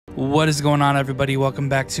What is going on, everybody? Welcome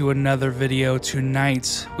back to another video.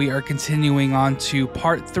 Tonight we are continuing on to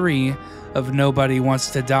part 3 of Nobody Wants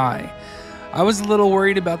to Die. I was a little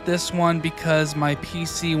worried about this one because my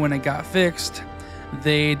PC, when it got fixed,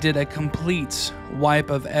 they did a complete wipe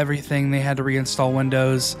of everything. They had to reinstall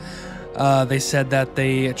Windows. They said that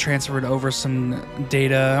they transferred over some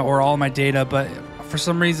data, or all my data, but for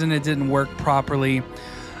some reason it didn't work properly.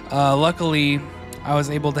 Luckily, I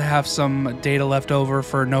was able to have some data left over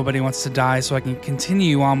for Nobody Wants to Die, so I can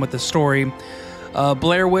continue on with the story.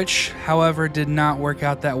 Blair Witch, however, did not work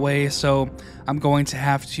out that way, so I'm going to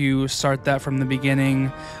have to start that from the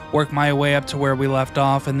beginning, work my way up to where we left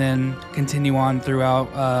off, and then continue on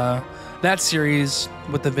throughout that series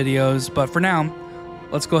with the videos. But for now,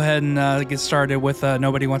 let's go ahead and get started with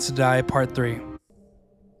Nobody Wants to Die Part 3.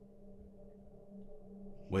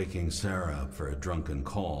 Waking Sarah up for a drunken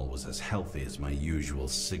call was as healthy as my usual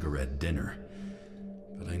cigarette dinner.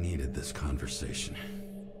 But I needed this conversation.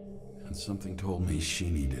 And something told me she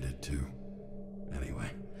needed it too. Anyway,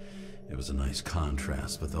 it was a nice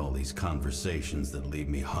contrast with all these conversations that leave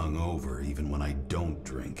me hungover even when I don't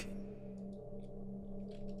drink.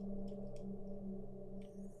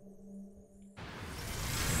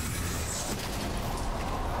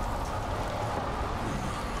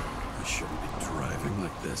 I shouldn't be driving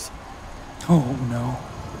like this. Oh no.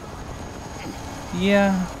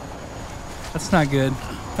 Yeah, that's not good.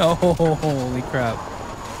 Oh, holy crap.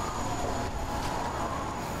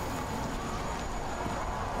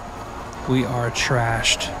 We are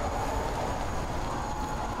trashed.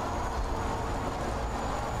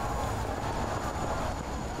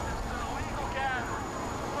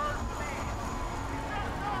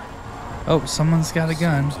 Oh, someone's got a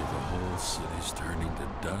gun. Seems like the whole city's turning to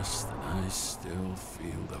dust, and I still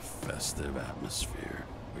feel the festive atmosphere.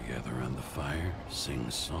 We gather around the fire, sing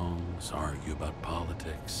songs, argue about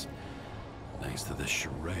politics. Thanks to this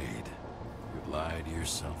charade, you lie to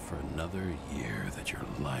yourself for another year that your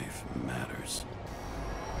life matters.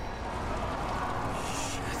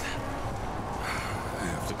 Shit. I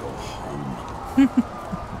have to go home.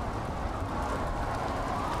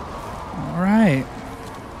 All right.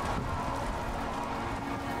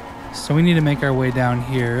 So we need to make our way down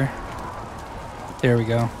here. There we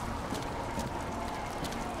go.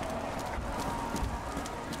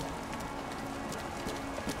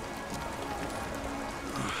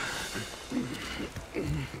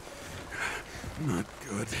 Not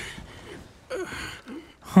good.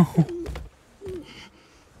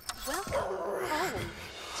 Welcome home,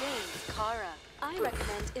 James Karra. I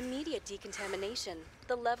recommend immediate decontamination.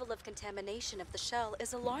 The level of contamination of the shell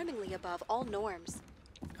is alarmingly above all norms.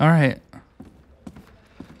 All right.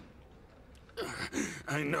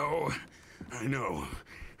 I know.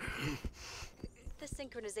 The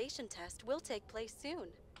synchronization test will take place soon.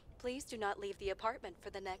 Please do not leave the apartment for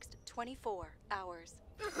the next 24 hours.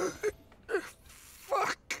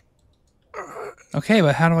 Fuck. Okay,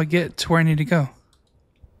 but how do I get to where I need to go?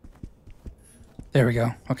 There we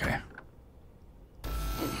go. Okay.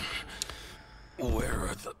 Where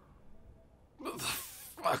are the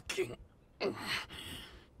fucking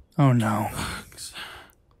Oh no. bugs?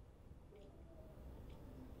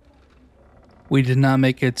 We did not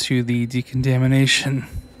make it to the decontamination.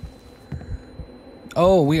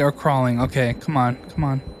 Oh, we are crawling. Okay, come on. Come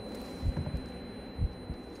on.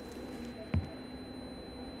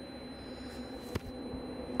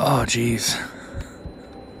 Oh, jeez.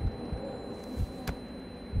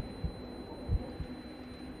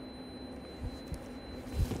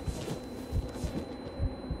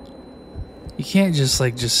 You can't just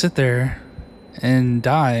sit there and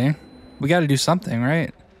die. We got to do something,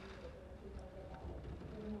 right?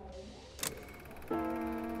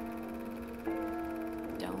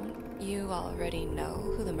 Don't you already know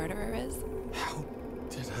who the murderer is? How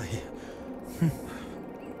did I?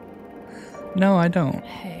 No, I don't.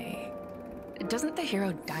 Hey, doesn't the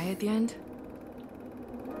hero die at the end?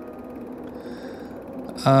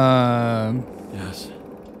 Yes.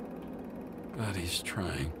 But he's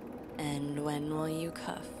trying. And when will you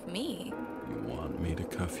cuff me? You want me to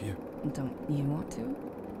cuff you? Don't you want to?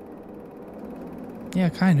 Yeah,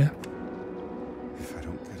 kinda. If I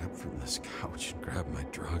don't get up from this couch and grab my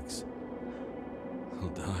drugs, I'll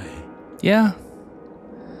die. Yeah.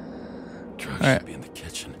 Drugs All right. should be in the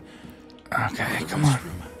kitchen. Okay, The come on.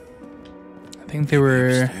 restroom. I think they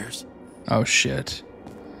were... Upstairs. Oh, shit.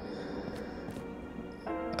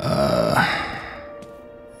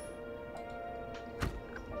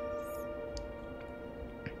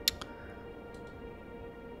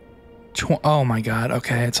 Oh my god.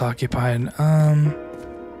 Okay, it's occupied.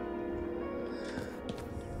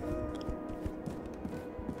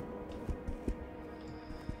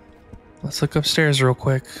 Let's look upstairs real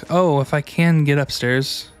quick. Oh, if I can get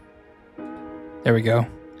upstairs. There we go.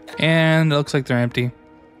 And it looks like they're empty.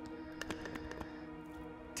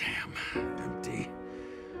 Damn, empty.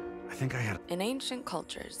 I think I had... In ancient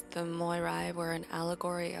cultures, the Moirai were an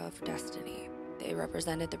allegory of destiny. They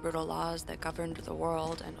represented the brutal laws that governed the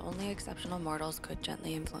world, and only exceptional mortals could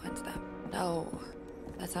gently influence them. No,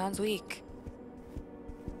 that sounds weak.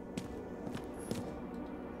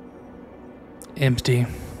 Empty.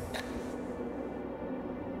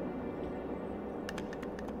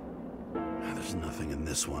 There's nothing in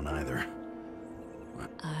this one either.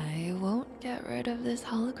 I won't get rid of this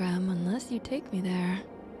hologram unless you take me there.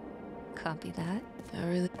 Copy that. I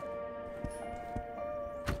really...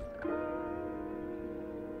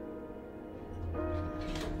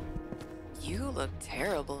 You look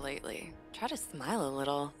terrible lately. Try to smile a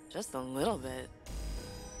little. Just a little bit.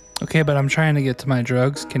 Okay, but I'm trying to get to my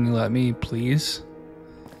drugs. Can you let me, please?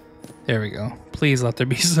 There we go. Please let there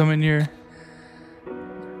be some in here.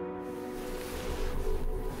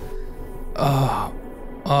 Oh.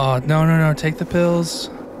 Oh, no, no, no. Take the pills.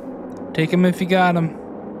 Take them if you got them.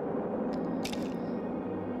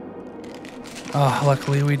 Oh,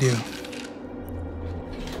 luckily we do.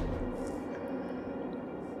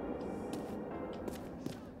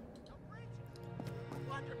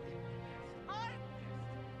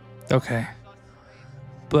 Okay.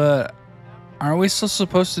 But aren't we still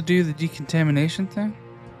supposed to do the decontamination thing?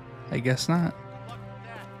 I guess not.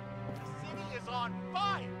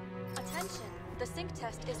 Attention, the sync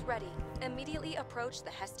test is ready. Immediately approach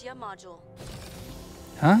the Hestia module.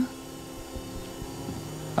 Huh?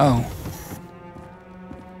 Oh.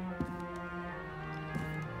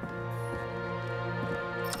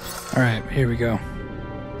 All right, here we go.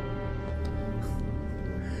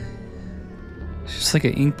 It's just like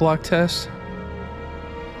an ink block test.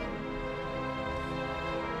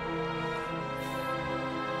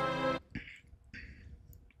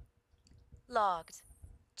 Logged.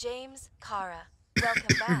 James Karra.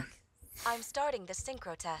 Welcome back. I'm starting the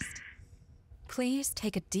synchro test. Please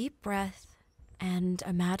take a deep breath and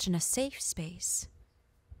imagine a safe space.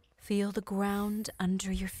 Feel the ground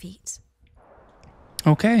under your feet.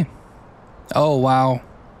 Okay. Oh, wow.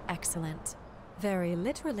 Excellent. Very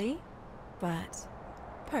literally, but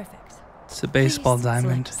perfect. It's a baseball Please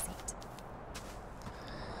diamond. select a seat.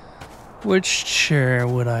 Which chair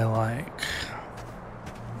would I like?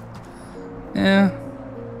 Yeah.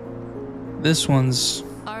 This one's...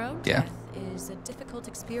 Our own Yeah. death is a difficult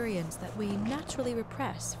experience that we naturally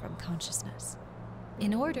repress from consciousness.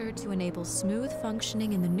 In order to enable smooth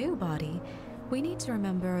functioning in the new body, we need to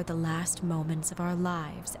remember the last moments of our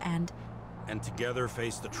lives and together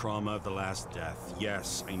face the trauma of the last death.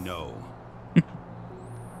 Yes, I know.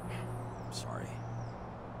 Sorry.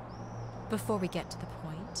 before we get to the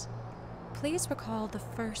point, please recall the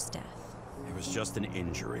first death. It was just an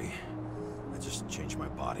injury. I just changed my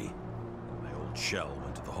body. My old shell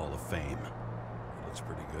went to the Hall of Fame. It looks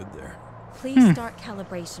pretty good there. Please start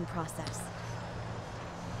calibration process.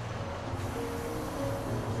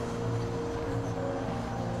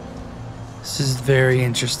 This is very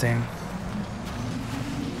interesting.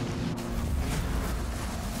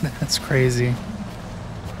 That's crazy.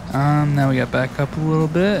 Now we got back up a little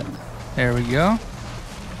bit. There we go.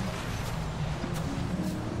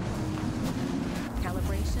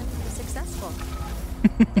 Calibration successful.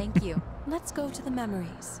 Thank you. Let's go to the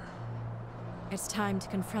memories. It's time to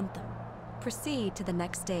confront them. Proceed to the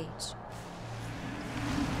next stage.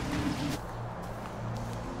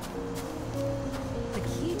 The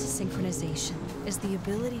key to synchronization is the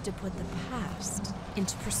ability to put the past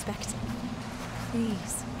into perspective.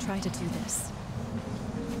 Please try to do this.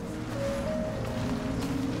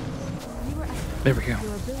 You were at There we go.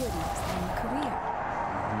 your abilities and career.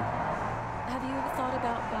 Have you thought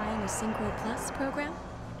about buying a Synchro Plus program?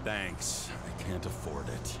 Thanks. I can't afford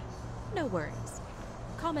it. No worries.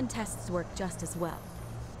 Common tests work just as well.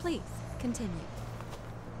 Please, continue.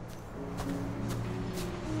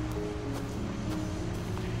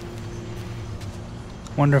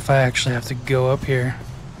 Wonder if I actually have to go up here.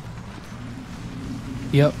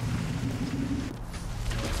 Yep.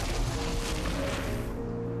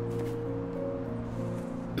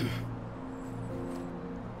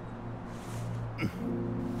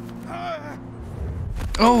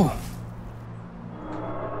 Oh!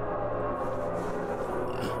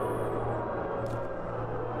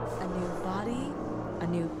 A new body? A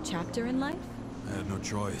new chapter in life? I had no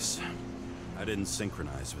choice. I didn't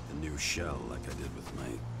synchronize with the new shell like I did with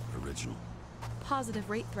my original. Positive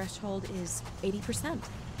rate threshold is 80%.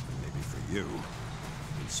 Maybe for you.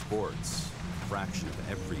 In sports, a fraction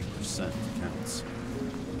of every percent counts.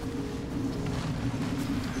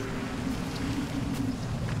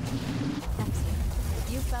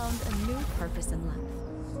 found a new purpose in life.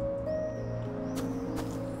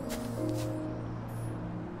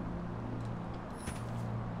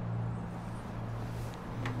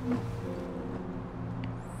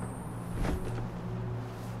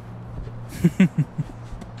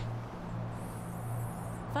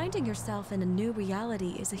 Finding yourself in a new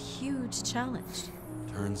reality is a huge challenge.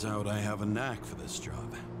 Turns out I have a knack for this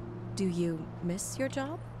job. Do you miss your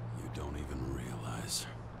job? You don't even realize.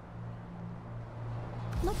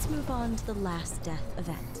 Let's move on to the last death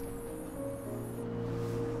event.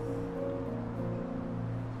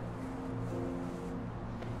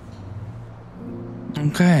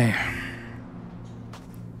 Okay.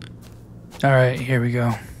 All right, here we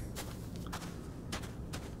go.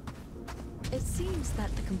 It seems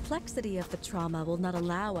that the complexity of the trauma will not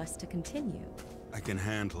allow us to continue. I can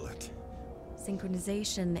handle it.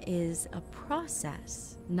 Synchronization is a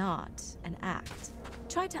process, not an act.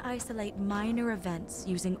 Try to isolate minor events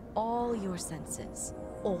using all your senses,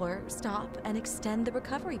 or stop and extend the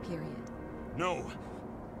recovery period. No.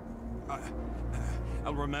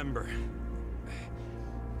 I'll remember.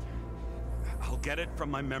 I'll get it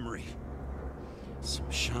from my memory.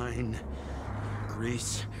 Some shine,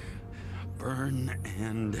 grease, burn,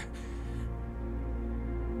 and...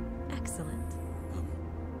 Excellent.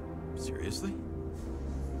 Seriously?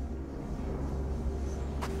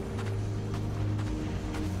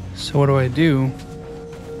 So what do I do?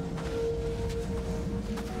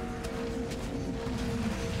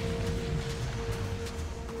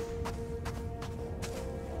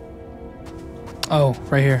 Oh,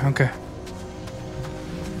 right here. Okay.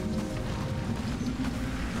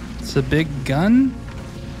 It's a big gun?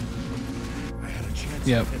 I had a chance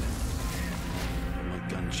Yep. to hit it. I'm like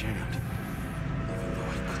gun jammed. Even though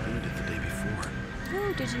I cleaned it the day before.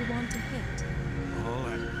 Who did you want to hit? All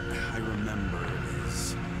I remember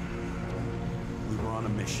is we were on a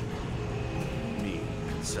mission. Me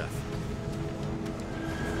and Seth.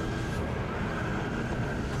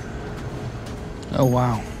 Oh,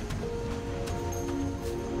 wow.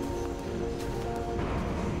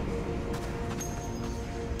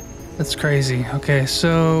 That's crazy. Okay,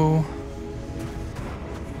 so...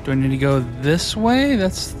 do I need to go this way?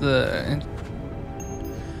 That's the...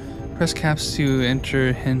 press caps to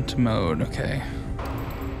enter hint mode. Okay.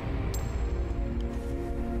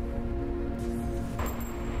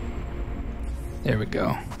 There we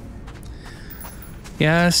go.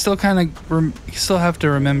 Yeah, I still kind of... still have to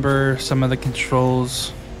remember some of the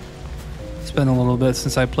controls. It's been a little bit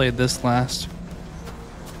since I played this last.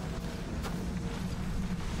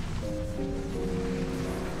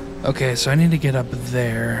 Okay, so I need to get up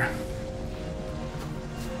there.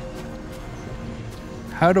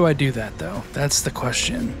 How do I do that, though? That's the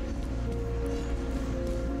question.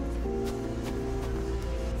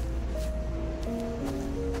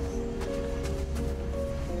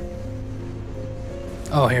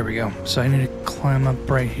 Oh, here we go. So I need to climb up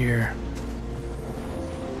right here.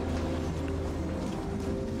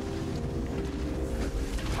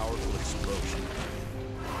 Powerful explosion.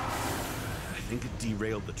 I think it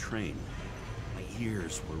derailed the train. My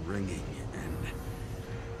ears were ringing and...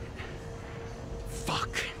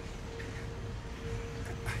 Fuck.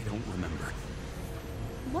 I don't remember.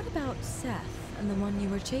 What about Seth and the one you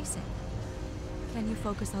were chasing? Can you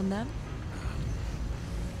focus on them?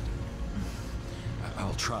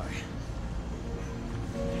 I'll try.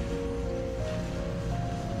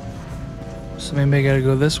 So maybe I gotta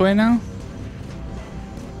go this way now?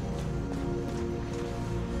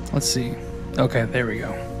 Let's see. Okay, there we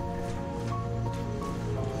go.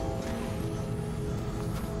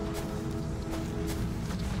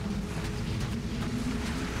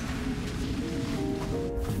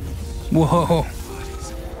 Whoa.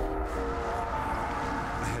 Bodies.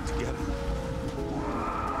 I had to get him.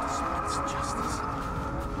 Dispense justice.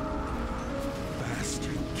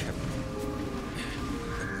 Bastard kept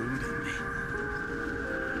eluding me.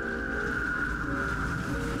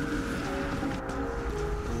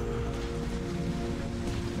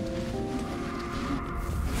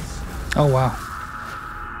 Oh, wow.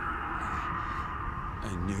 I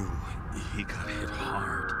knew he got hit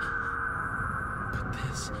hard. But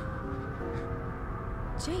this...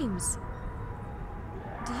 James,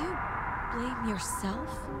 do you blame yourself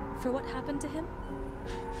for what happened to him?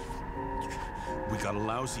 We got a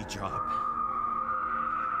lousy job.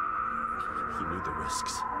 He knew the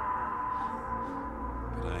risks.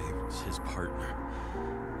 But I was his partner.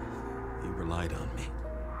 He relied on me.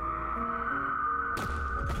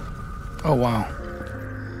 Oh, wow.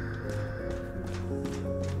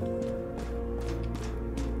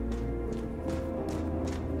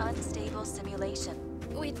 Unstable simulation.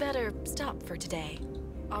 We'd better stop for today.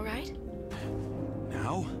 all right?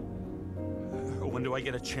 Now? When do I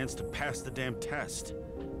get a chance to pass the damn test?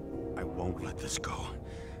 I won't let this go.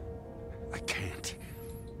 I can't.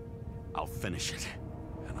 I'll finish it,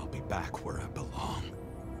 and I'll be back where I belong.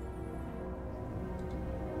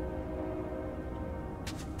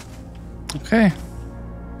 Okay.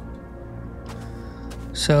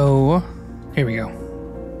 So, here we go.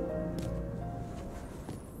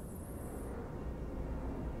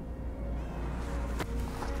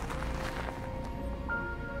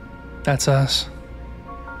 That's us.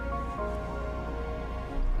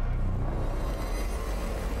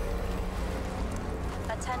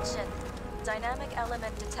 Attention. Dynamic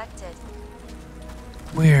element detected.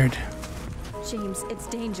 Weird. James, it's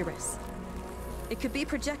dangerous. It could be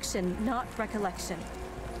projection, not recollection.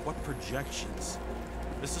 What projections?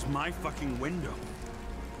 This is my fucking window.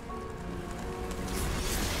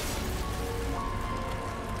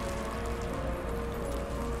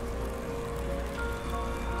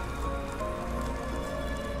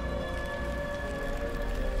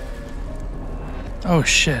 Oh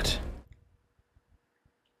shit.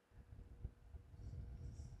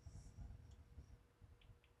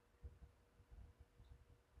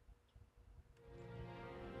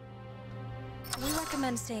 We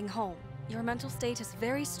recommend staying home. Your mental state is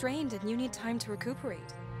very strained and you need time to recuperate.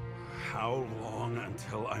 How long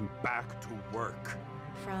until I'm back to work?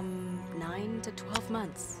 From 9 to 12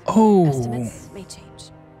 months. Oh. Estimates may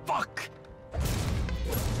change. Fuck!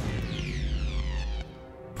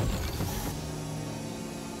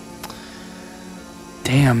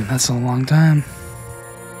 Damn, that's a long time.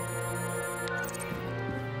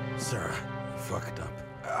 Sarah, I fucked up.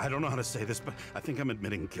 I don't know how to say this, but I think I'm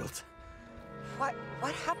admitting guilt.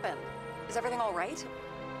 What happened? Is everything all right?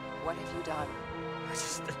 What have you done? I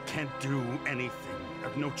can't do anything. I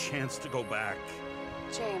have no chance to go back.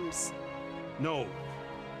 James. No.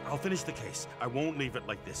 I'll finish the case. I won't leave it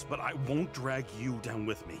like this, but I won't drag you down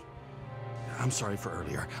with me. I'm sorry for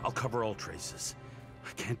earlier. I'll cover all traces.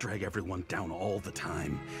 I can't drag everyone down all the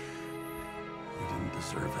time. You didn't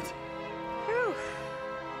deserve it. Whew.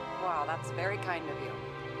 Wow, that's very kind of you.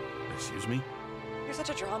 Excuse me? You're such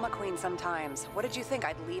a drama queen sometimes. What did you think?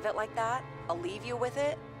 I'd leave it like that? I'll leave you with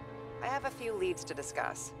it? I have a few leads to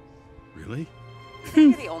discuss. Really? You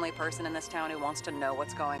think you're the only person in this town who wants to know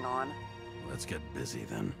what's going on? Let's get busy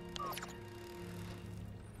then.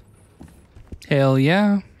 Hell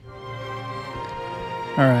yeah.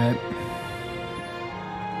 Alright.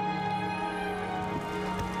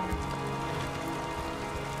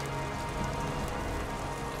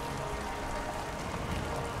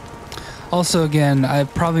 Also, again,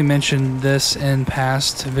 I've probably mentioned this in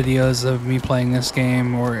past videos of me playing this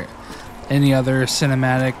game or any other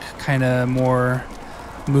cinematic, kind of more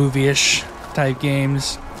movie-ish type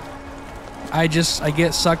games. I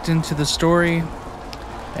get sucked into the story,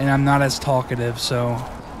 and I'm not as talkative, so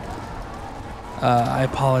I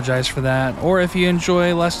apologize for that. Or if you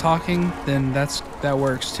enjoy less talking, then that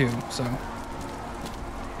works too. So.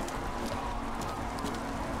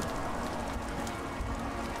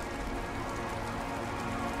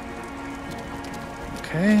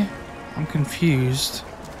 Okay, I'm confused.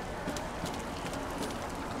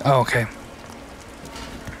 Oh, okay.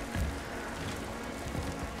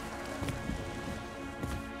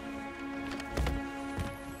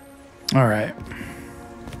 All right.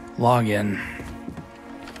 Log in.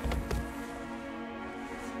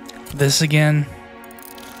 This again.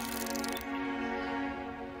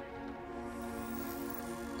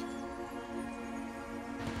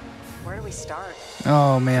 Where do we start?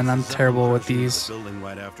 Oh man, I'm terrible with these. Building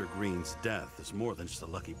right after Green's death is more than just a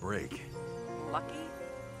lucky break. Lucky?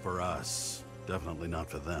 For us. Definitely not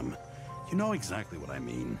for them. You know exactly what I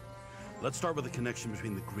mean. Let's start with the connection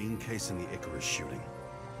between the Green case and the Icarus shooting.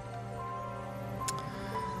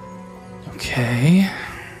 Okay.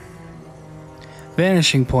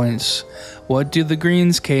 Vanishing points. What do the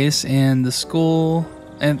Greens case and the school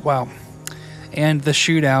and the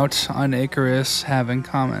shootout on Icarus have in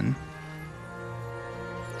common?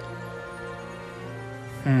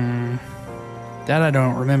 That I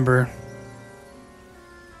don't remember.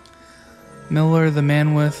 Miller, the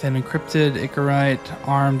man with an encrypted Icarite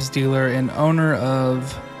arms dealer and owner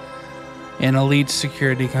of an elite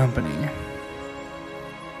security company.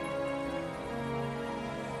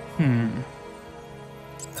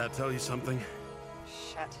 That tell you something?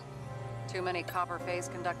 Shit. Too many copper phase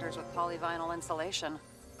conductors with polyvinyl insulation.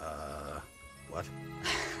 What?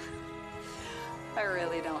 I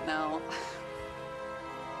really don't know.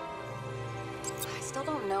 I still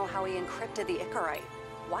don't know how he encrypted the Icarite.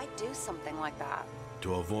 Why do something like that?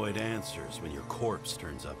 To avoid answers when your corpse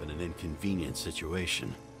turns up in an inconvenient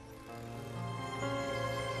situation.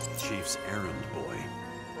 Chief's errand boy.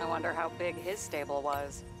 I wonder how big his stable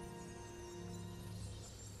was.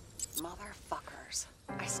 Motherfuckers.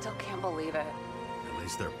 I still can't believe it. At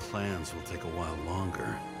least their plans will take a while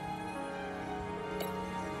longer.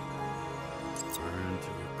 Burn to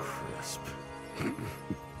a crisp.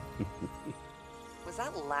 Was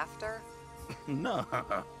that laughter? No.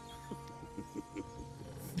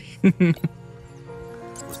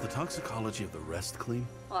 Was the toxicology of the rest clean?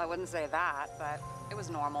 Well, I wouldn't say that, but it was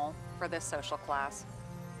normal for this social class.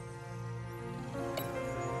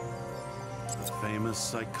 The famous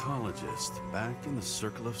psychologist back in the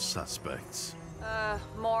circle of suspects.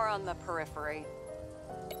 More on the periphery.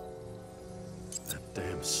 That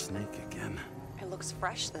damn snake again. It looks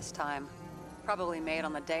fresh this time. Probably made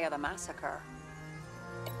on the day of the massacre.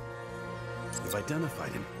 You've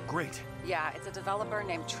identified him. Great. Yeah, it's a developer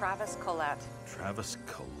named Travis Collette. Travis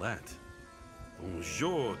Collette.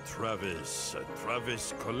 Bonjour, Travis.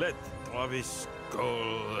 Travis Collette. Travis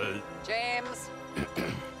Collette. James!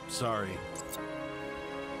 Sorry.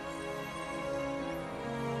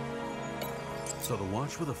 So the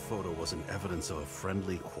watch with a photo wasn't evidence of a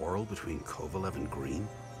friendly quarrel between Kovalev and Green?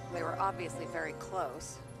 They were obviously very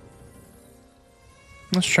close.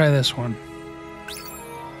 Let's try this one.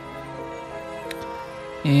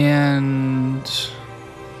 And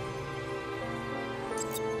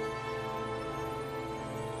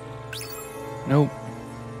nope.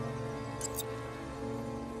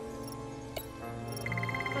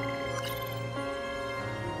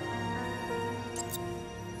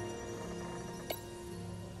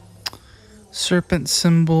 Serpent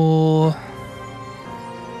symbol.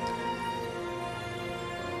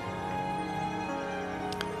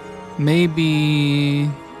 Maybe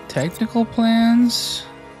technical plans?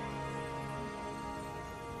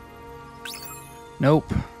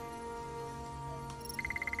 Nope.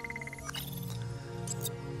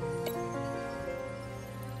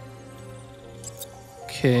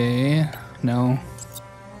 Okay, no.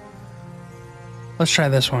 Let's try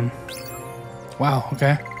this one. Wow,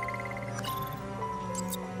 okay.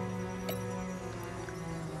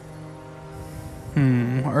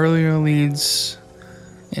 Earlier leads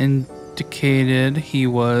indicated he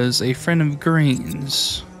was a friend of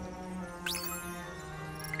Green's.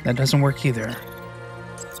 That doesn't work either.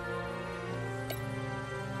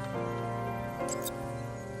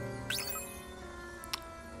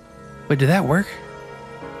 Wait, did that work?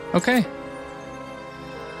 Okay.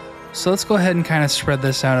 So let's go ahead and kind of spread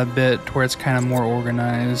this out a bit to where it's kind of more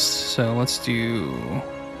organized. So let's do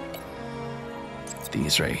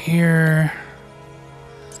these right here,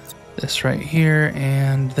 this right here,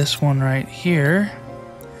 and this one right here.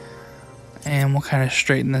 And we'll kind of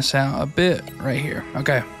straighten this out a bit right here.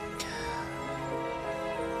 Okay.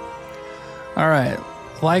 All right.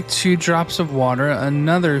 Like 2 drops of water,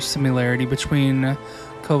 another similarity between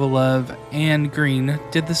Kovalev and Green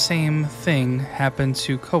did the same thing happen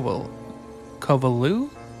to Kovalu?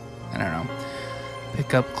 I don't know.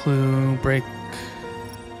 Pick up clue, break.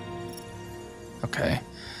 Okay.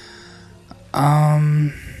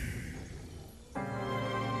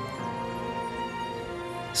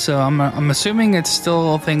 So I'm assuming it's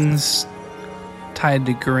still things tied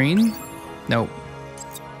to Green? Nope.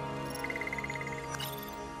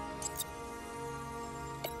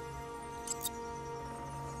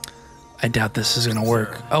 I doubt this is gonna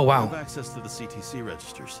work. Sarah, Oh I wow. have access to the CTC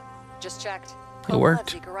registers. Just checked. It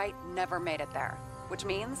worked. Right never made it there, which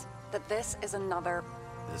means that this is another.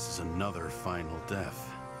 This is another final death.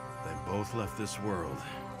 They both left this world,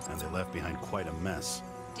 and they left behind quite a mess.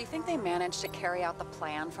 Do you think they managed to carry out the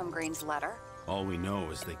plan from Green's letter? All we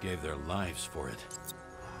know is they gave their lives for it.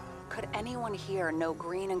 Could anyone here know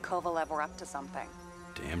Green and Kovalev were up to something?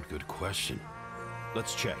 Damned good question.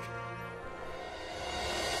 Let's check.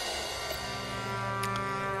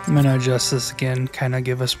 I'm gonna adjust this again, kind of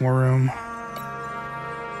give us more room.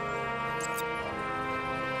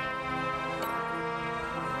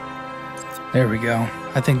 There we go.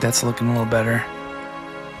 I think that's looking a little better.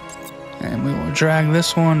 And we will drag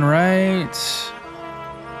this one right.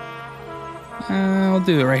 We'll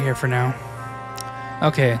do it right here for now.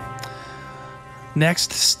 Okay.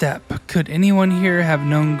 Next step. Could anyone here have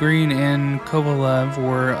known Green and Kovalev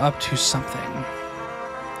were up to something?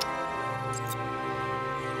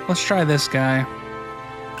 Let's try this guy.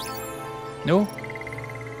 No?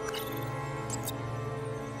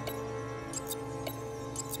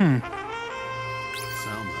 Salma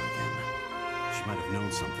again. She might have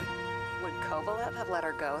known something. Would Kovalev have let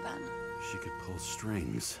her go then? She could pull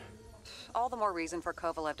strings. all the more reason for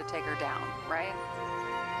Kovalev to take her down, right?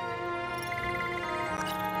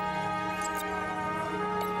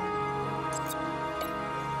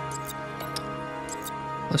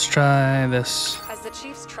 Let's try this. As the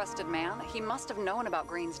chief's trusted man, he must have known about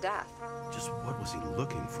Green's death. Just what was he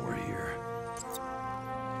looking for here?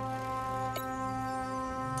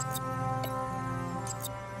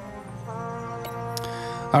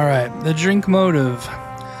 Alright, the drink motive.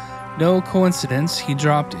 No coincidence, he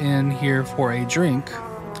dropped in here for a drink.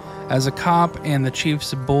 As a cop and the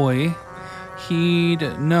chief's boy,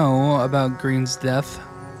 he'd know about Green's death.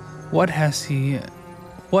 What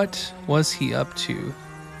was he up to?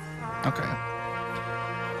 Okay.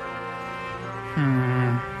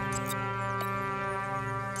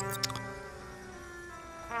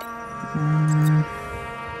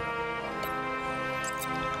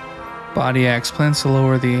 Body axe plans to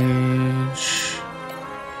lower the age.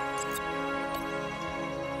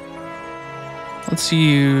 Let's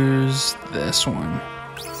use this one.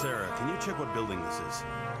 Sarah, can you check what building this is?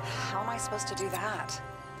 How am I supposed to do that?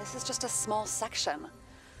 This is just a small section.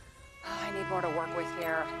 I need more to work with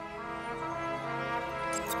here.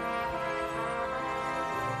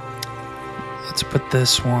 Let's put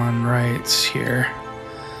this one right here.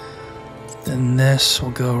 Then this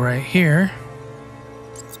will go right here.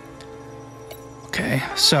 Okay,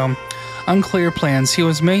 so unclear plans. He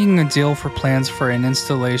was making a deal for plans for an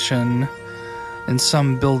installation in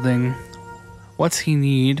some building. What's he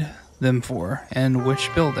need them for, and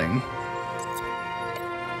which building?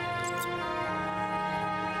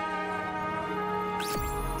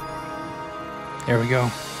 There we go.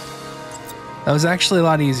 That was actually a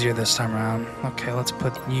lot easier this time around. Okay, let's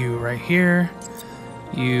put you right here,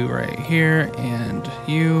 you right here, and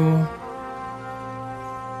you.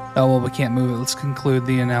 Oh, well, we can't move it. Let's conclude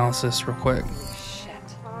the analysis real quick.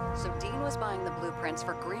 Shit. So Dean was buying the blueprints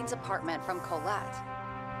for Green's apartment from Colette.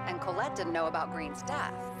 And Colette didn't know about Green's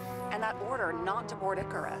death. And that order not to board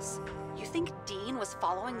Icarus. You think Dean was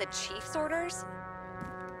following the chief's orders?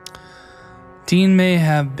 Dean may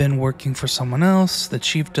have been working for someone else. The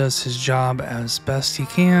chief does his job as best he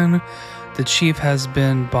can. The chief has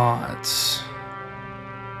been bought.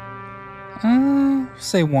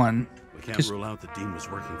 Say one. We can't rule out that Dean was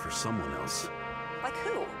working for someone else. Like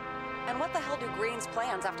who? And what the hell do Green's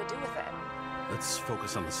plans have to do with it? Let's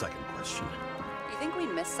focus on the second question. You think we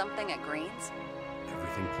missed something at Green's?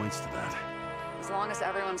 Everything points to that. As long as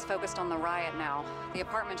everyone's focused on the riot now, the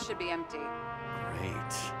apartment should be empty.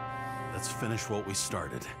 Great. Let's finish what we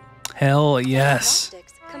started. Hell yes.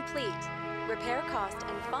 Diagnostics complete. Repair cost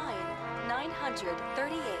and fine $938.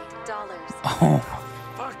 Oh.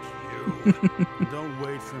 Fuck you. Don't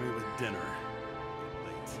wait for me with dinner.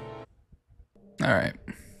 Late. All right.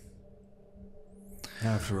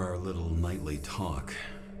 After our little nightly talk,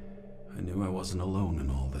 I knew I wasn't alone in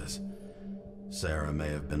all this. Sarah may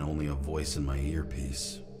have been only a voice in my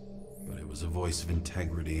earpiece, but it was a voice of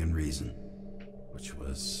integrity and reason, which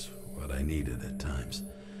was what I needed at times,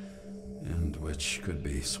 and which could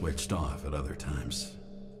be switched off at other times,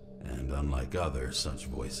 and unlike other such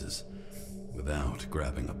voices, without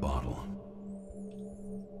grabbing a bottle.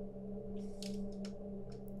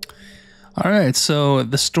 Alright, so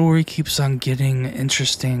the story keeps on getting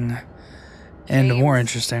interesting and James, more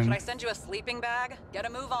interesting. Should I send you a sleeping bag? Get a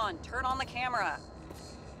move on. Turn on the camera.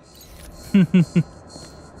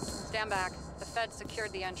 Stand back. The Fed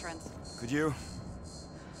secured the entrance. Could you?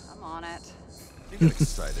 I'm on it. You get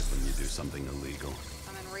excited when you do something illegal.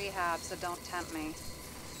 I'm in rehab, so don't tempt me.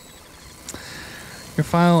 Your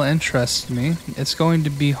file interests me. It's going to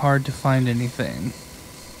be hard to find anything.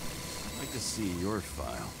 I'd like to see your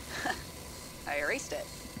file. I erased it.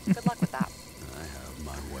 Good luck with that. I have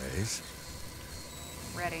my ways.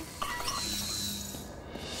 Ready.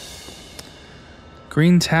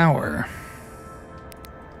 Green Tower.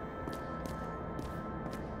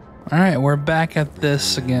 Alright, we're back at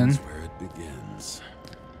this again. That's where it begins.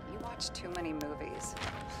 You watch too many movies.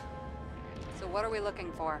 So what are we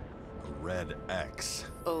looking for? A red X.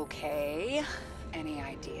 Okay. Any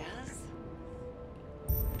ideas?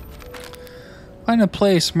 Find a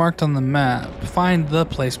place marked on the map. Find the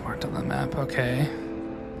place marked on the map, okay.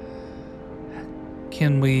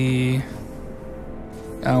 Can we...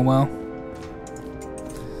 Oh, well.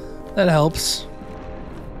 That helps.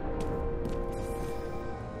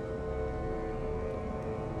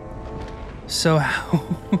 So how...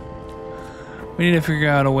 We need to figure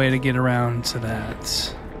out a way to get around to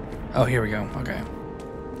that. Oh, here we go. Okay.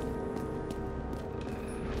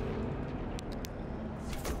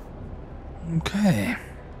 Okay.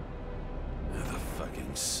 The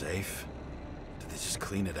fucking safe. Did they just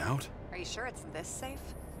clean it out? Are you sure it's this safe?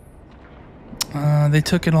 They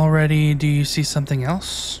took it already. Do you see something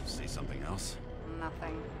else? See something else?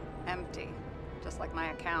 Nothing. Empty. Just like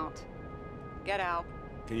my account. Get out.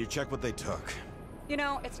 Can you check what they took? You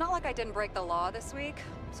know, it's not like I didn't break the law this week,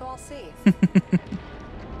 so I'll see. Wait,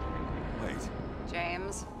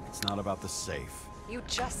 James, it's not about the safe. you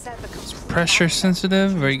just said the Pressure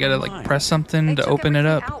sensitive, or you gotta like press something to open it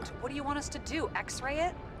up? Out. What do you want us to do? X-ray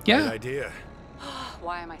it? Good Yeah, idea.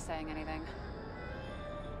 Why am I saying anything?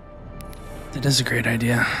 it is a great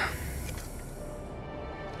idea.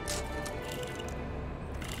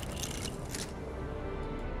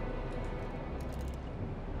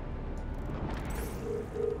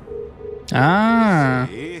 Ah,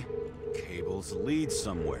 See? Cables lead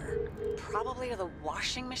somewhere. Probably to the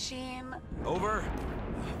washing machine. Over.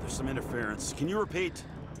 There's some interference. Can you repeat?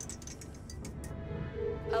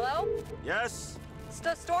 Hello? Yes?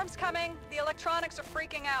 The storm's coming. The electronics are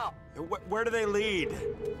freaking out. Where do they lead?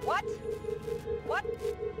 What? What?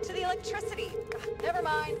 To the electricity. God, never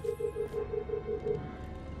mind.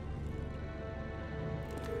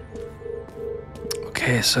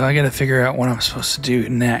 okay, so I gotta figure out what I'm supposed to do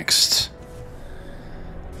next.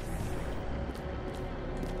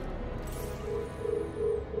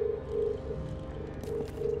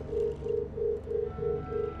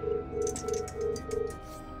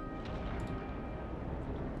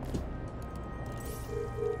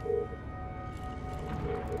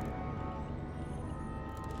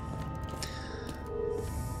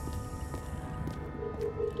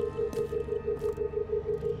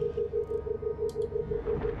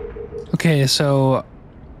 Okay, so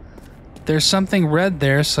there's something red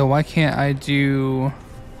there, so why can't I do...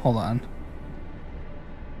 Hold on.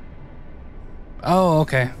 Oh,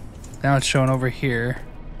 okay. Now it's showing over here.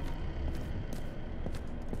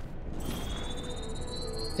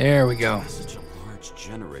 There we go. Such a large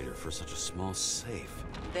generator for such a small safe.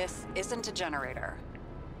 This isn't a generator.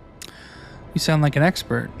 You sound like an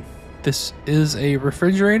expert. This is a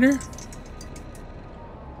refrigerator?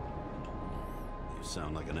 You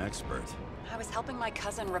sound like an expert. I was helping my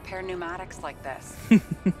cousin repair pneumatics like this.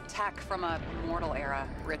 Tech from a mortal era.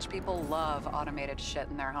 Rich people love automated shit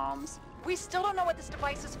in their homes. We still don't know what this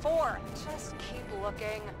device is for. Just keep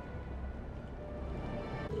looking.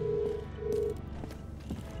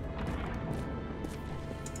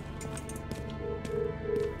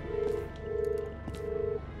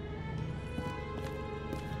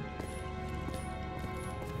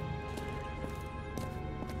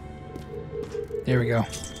 There we go.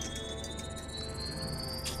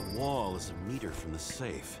 The wall is a meter from the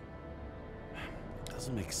safe.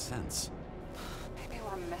 Doesn't make sense. Maybe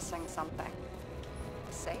we're missing something.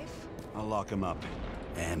 Safe? I'll lock him up.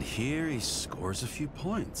 And here he scores a few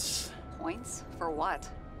points. Points? For what?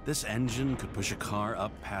 This engine could push a car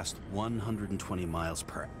up past 120 miles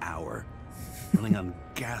per hour, running on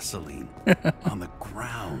gasoline, on the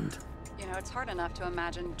ground. You know, it's hard enough to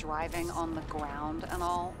imagine driving on the ground and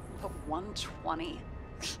all, but 120?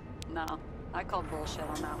 No, I call bullshit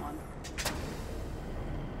on that one.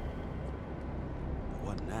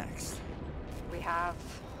 What next? We have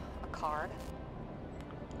a card.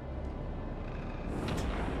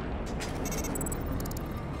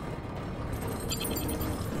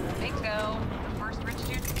 Bingo! The first rich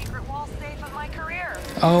dude's secret wall safe of my career.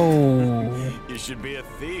 Oh. You should be a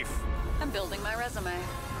thief. I'm building my resume.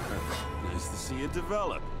 Nice to see it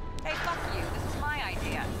develop. Hey, fuck you. This is my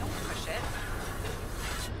idea. Don't push it.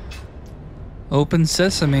 Open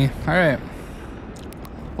sesame. Alright.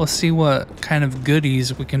 Let's see what kind of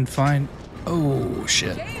goodies we can find. Oh,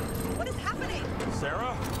 shit. James, what is happening?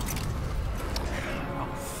 Sarah?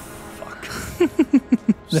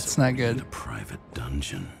 That's not In good. a private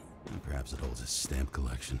dungeon. And perhaps it holds his stamp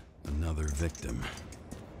collection. Another victim.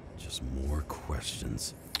 Just more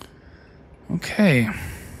questions. Okay.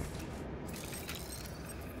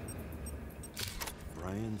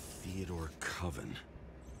 Brian Theodore Coven.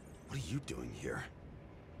 What are you doing here?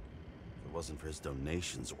 If it wasn't for his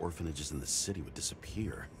donations, orphanages in the city would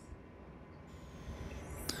disappear.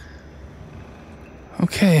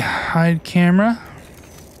 Okay, hide camera.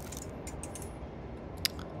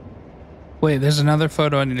 Wait, there's another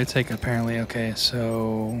photo I need to take apparently. Okay,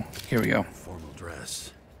 so here we go. Formal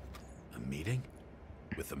dress. A meeting?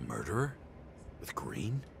 With the murderer? With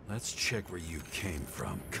Green? Let's check where you came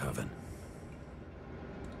from, Coven.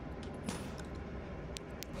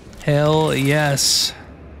 Hell yes.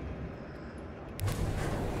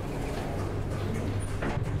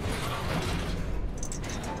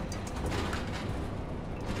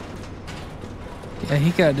 Yeah,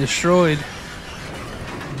 he got destroyed.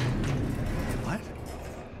 What?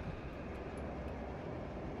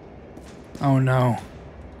 Oh no.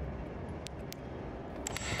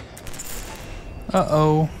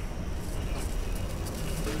 Uh-oh.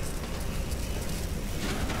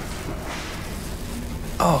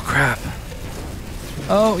 Oh, crap.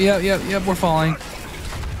 Oh, yep, we're falling. Get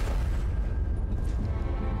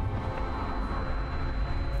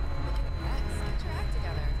your act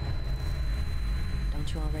together.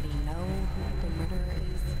 Don't you already know who the murderer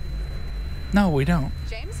is? No, we don't.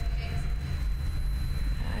 James?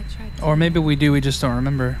 I tried to. Or maybe we do, we just don't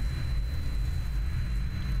remember.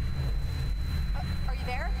 Are you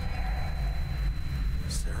there?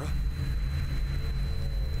 Sarah?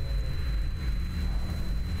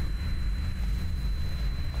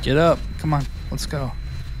 Get up. Come on, let's go.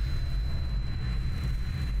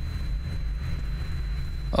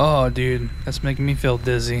 Oh, dude, that's making me feel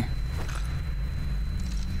dizzy.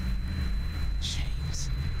 James,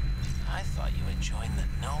 I thought you had joined the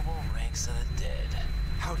noble ranks of the dead.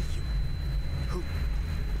 How do you... Who...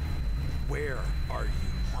 Where are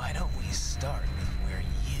you? Why don't we start with where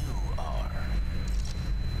you are?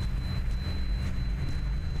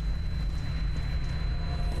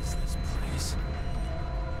 What is this place?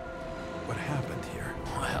 What happened here?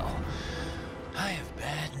 Well, I have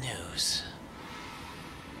bad news.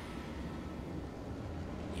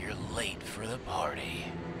 You're late for the party.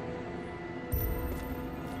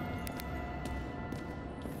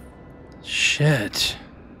 Shit.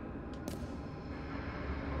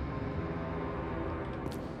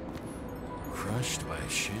 Crushed by a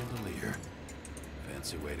chandelier.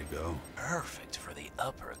 Fancy way to go. Perfect for the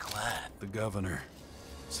upper class. The governor.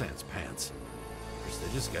 Sans pants.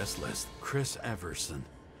 Prestigious guest list. Chris Everson.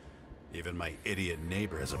 Even my idiot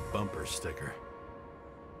neighbor has a bumper sticker.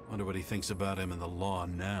 Wonder what he thinks about him and the law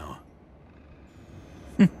now.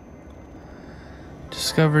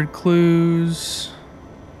 Discovered clues.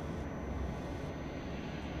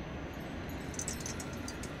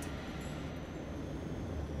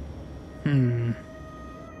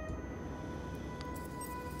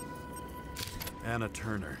 Anna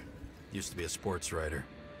Turner. Used to be a sports writer.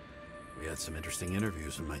 We had some interesting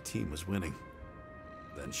interviews when my team was winning.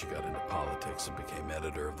 Then she got into politics and became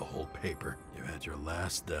editor of the whole paper. You had your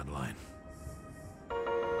last deadline.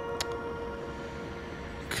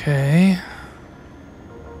 Okay.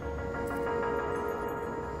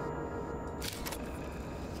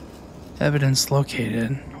 Evidence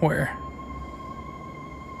located. Where?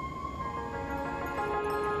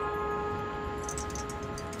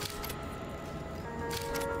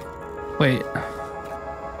 Wait.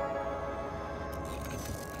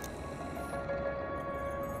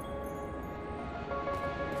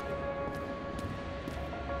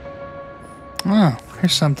 Oh,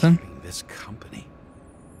 here's something. This company.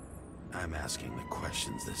 I'm asking the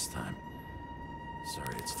questions this time.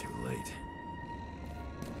 Sorry it's too late.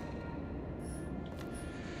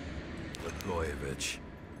 Blagojevich,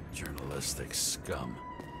 journalistic scum.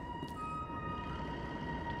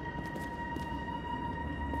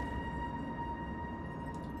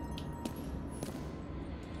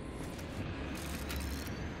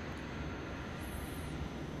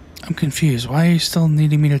 I'm confused. Why are you still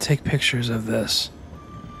needing me to take pictures of this?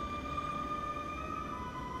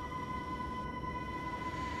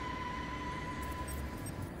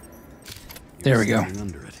 There we go.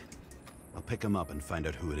 Under it. I'll pick him up and find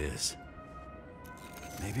out who it is.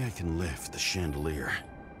 Maybe I can lift the chandelier.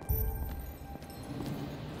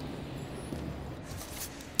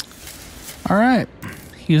 All right,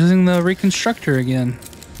 using the reconstructor again.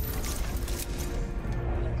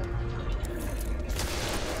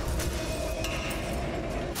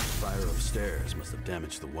 Fire upstairs must have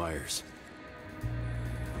damaged the wires.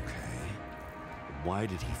 Okay. Why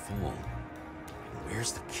did he fall? And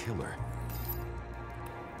where's the killer?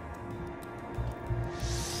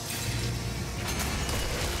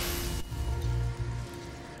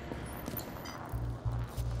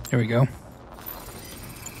 Here we go.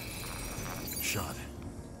 Shot.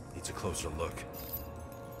 Needs a closer look.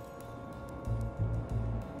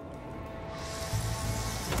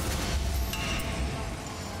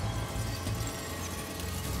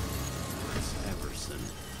 Chris Everson.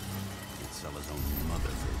 He'd sell his own mother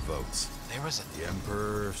for votes. There was The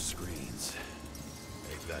Emperor of Screens.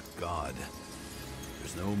 Make that god.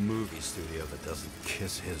 There's no movie studio that doesn't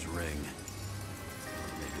kiss his ring.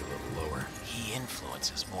 Maybe a little lower. He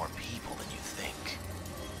influences more people than you think.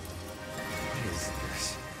 What is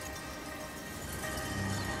this?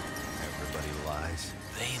 Everybody lies?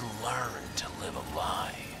 They learn to live a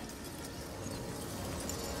lie.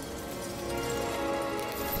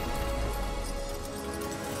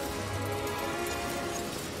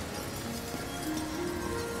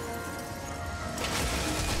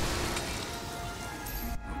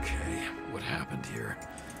 Okay, what happened here?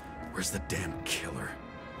 Where's the damn killer?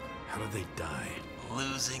 How did they die?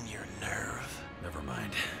 Losing your nerve. Never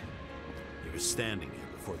mind. He was standing here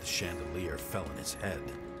before the chandelier fell on his head.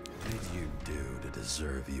 What did you do to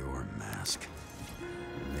deserve your mask?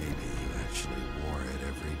 Maybe you actually wore it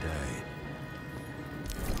every day.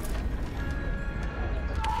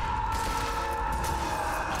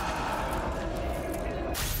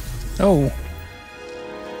 Oh.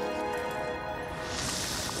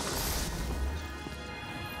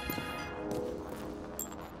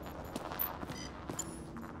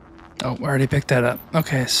 Oh, I already picked that up.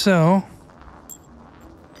 Okay, so...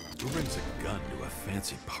 Who brings a gun to a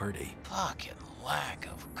fancy party? Fucking lack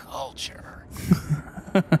of culture.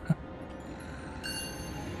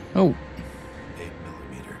 Oh.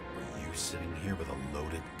 8mm. Were you sitting here with a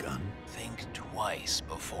loaded gun? Think twice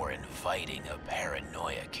before inviting a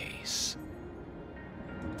paranoia case.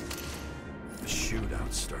 The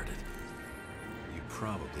shootout started. You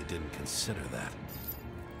probably didn't consider that.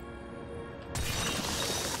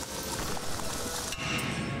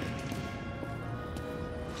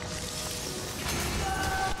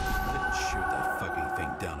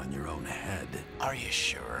 Are you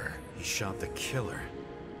sure? He shot the killer.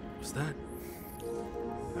 Was that...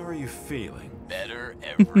 How are you feeling? Better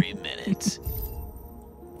every minute.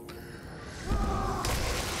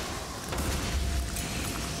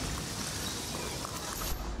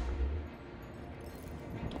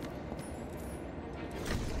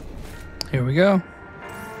 Here we go.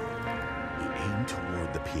 He aimed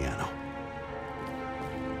toward the piano.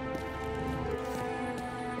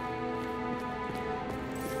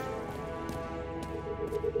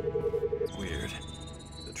 Weird.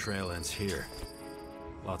 The trail ends here.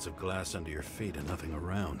 Lots of glass under your feet and nothing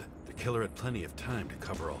around. The killer had plenty of time to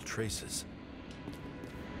cover all traces.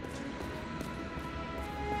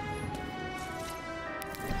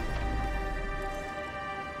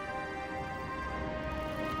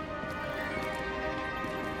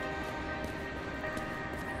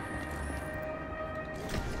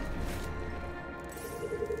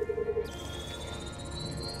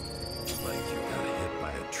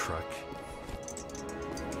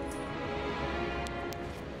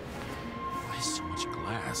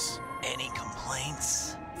 Any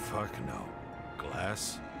complaints? Fuck no.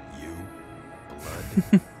 Glass, you,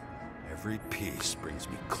 blood. Every piece brings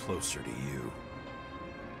me closer to you.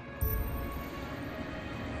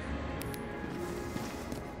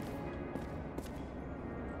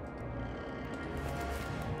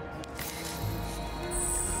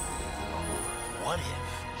 What if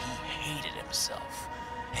he hated himself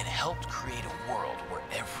and helped create a world where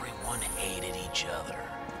everyone hated each other?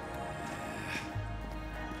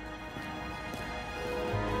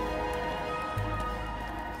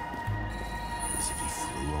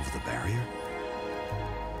 Over the barrier?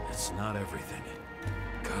 It's not everything.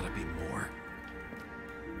 Gotta be more.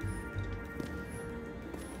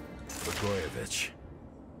 Blagojevich.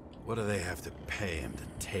 What do they have to pay him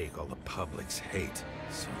to take all the public's hate?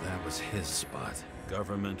 So that was his spot.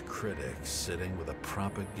 Government critic sitting with a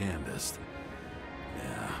propagandist.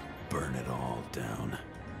 Yeah, burn it all down.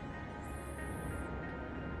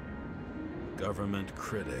 Government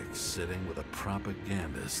critic sitting with a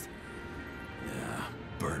propagandist. Yeah,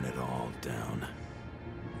 burn it all down.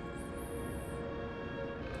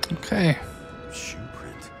 Okay. Shoe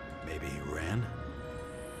print. Maybe he ran?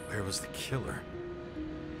 Where was the killer?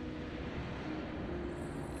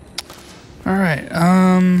 Alright,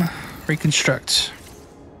 reconstruct.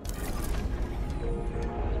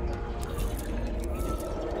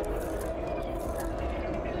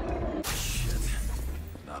 Shit.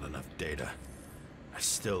 Not enough data. I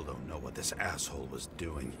still don't know what this asshole was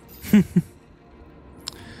doing.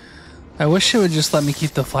 I wish it would just let me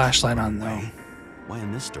keep the flashlight on, though. Why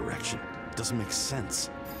in this direction? It doesn't make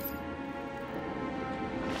sense.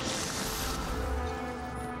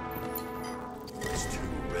 It's too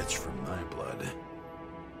rich for my blood.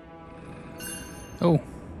 Oh.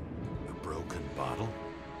 A broken bottle?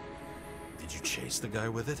 Did you chase the guy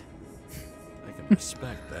with it? I can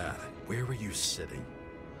respect that. Where were you sitting?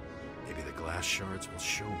 Maybe the glass shards will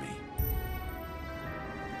show me.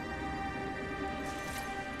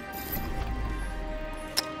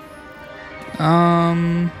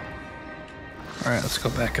 Alright, let's go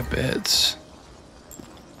back a bit.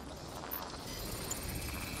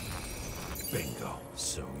 Bingo.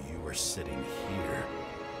 So you were sitting here.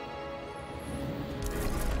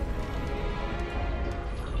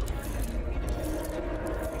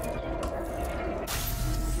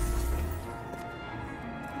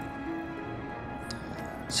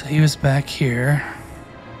 So he was back here.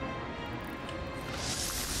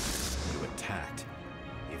 You attacked,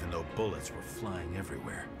 even though bullets were flying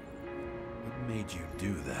everywhere. What made you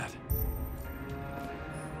do that?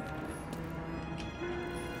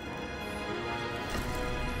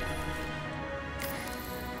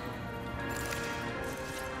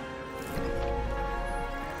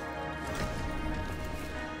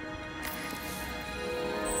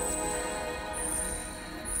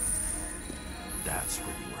 That's where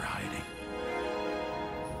you were hiding.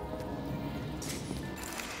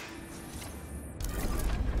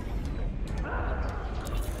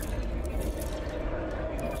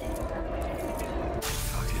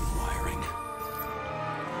 Fucking wiring.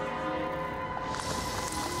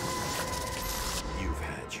 You've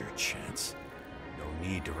had your chance. No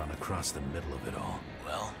need to run across the middle of it all.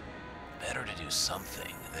 Well, better to do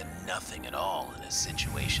something than nothing at all in a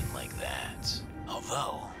situation like that.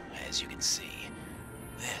 Although, as you can see,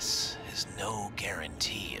 this is no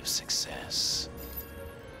guarantee of success.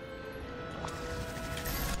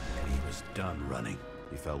 He was done running.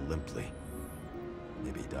 He fell limply.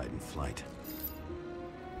 Maybe he died in flight.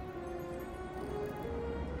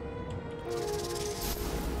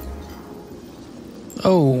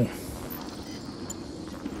 Oh.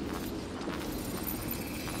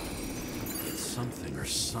 Something or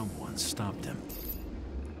someone stopped him.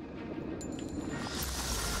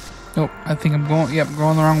 Nope, I think I'm going, yep,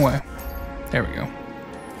 going the wrong way. There we go.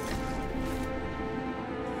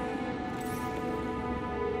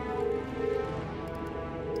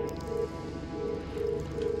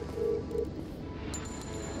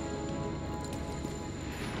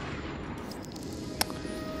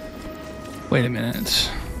 Wait a minute.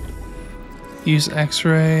 Use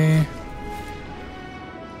X-ray.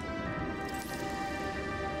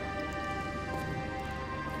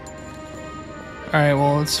 Alright,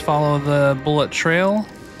 well, let's follow the bullet trail.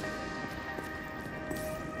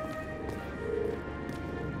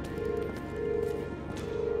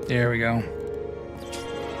 There we go.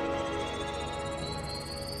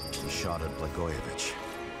 He shot at Blagojevich.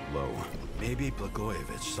 Low. Maybe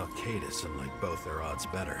Blagojevich saw Cadis and liked both their odds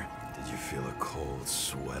better. Did you feel a cold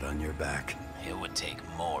sweat on your back? It would take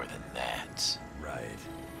more than that. Right.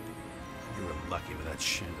 You were lucky with that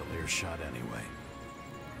chandelier shot anyway.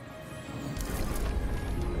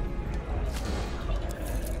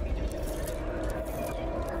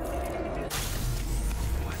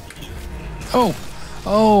 Oh!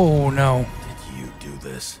 Oh, no. Did you do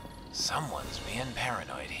this? Someone's being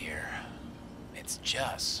paranoid here. It's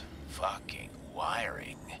just fucking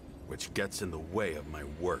wiring. Which gets in the way of my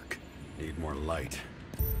work. Need more light.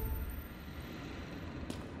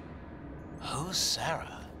 Who's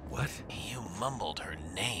Sarah? What? You mumbled her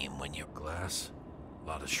name when you... Glass? A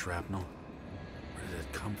lot of shrapnel? Where did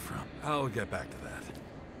it come from? I'll get back to that.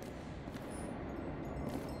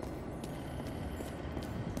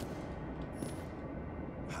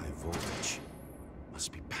 High voltage.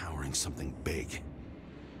 Must be powering something big.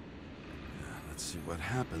 Let's see what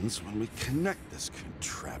happens when we connect this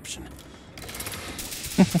contraption.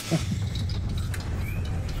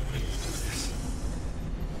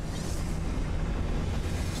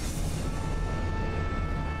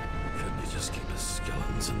 Couldn't you just keep his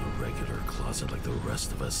skeletons in the regular closet like the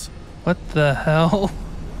rest of us? What the hell?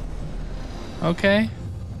 Okay.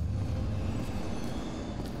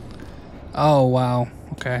 Oh, wow.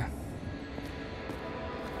 Okay.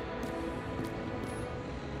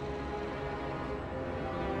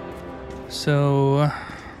 So,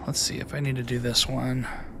 let's see if I need to do this one.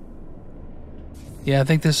 Yeah, I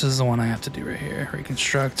think this is the one I have to do right here.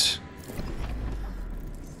 Reconstruct.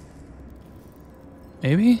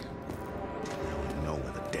 Maybe? I don't know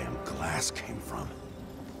where the damn glass came from.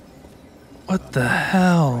 What the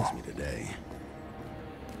hell? Surprised me today.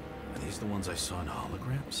 Are these the ones I saw in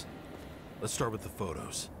holograms? Let's start with the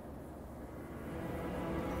photos.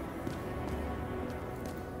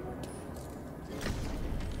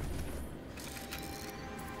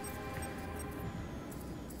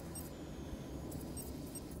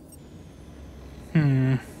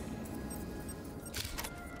 I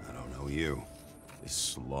don't know you. They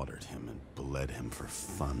slaughtered him and bled him for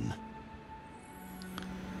fun.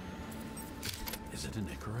 Is it an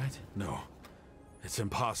Icarite? No. It's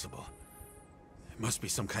impossible. It must be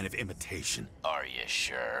some kind of imitation. Are you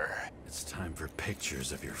sure? It's time for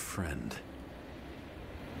pictures of your friend.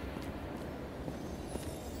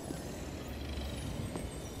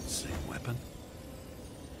 Same weapon?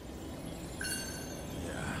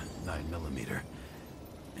 Yeah, 9mm.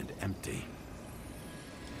 And empty.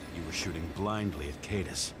 You were shooting blindly at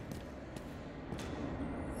Cadis.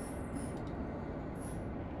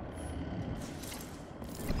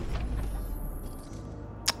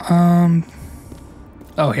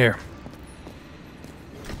 Oh, here.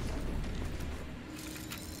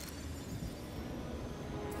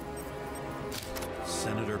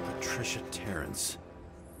 Patricia Terrence.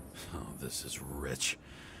 Oh, this is rich.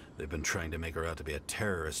 They've been trying to make her out to be a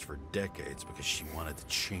terrorist for decades because she wanted to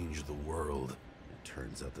change the world. It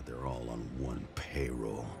turns out that they're all on one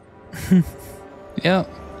payroll. Yep.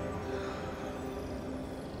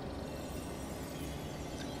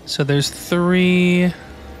 So there's 3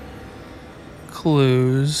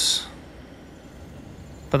 clues,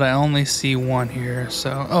 but I only see 1 here.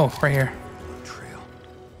 So, oh, right here. Trail.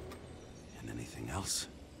 And anything else?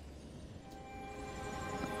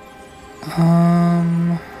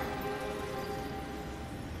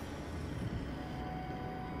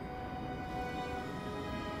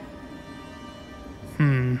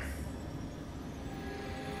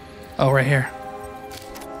 Oh, right here.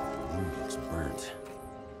 The wound looks burnt.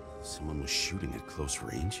 Someone was shooting at close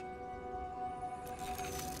range?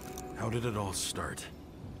 How did it all start?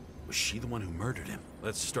 Was she the one who murdered him?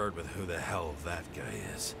 Let's start with who the hell that guy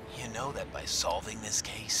is. You know that by solving this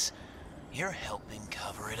case, you're helping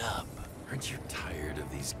cover it up. Aren't you tired of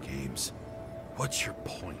these games? What's your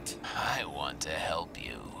point? I want to help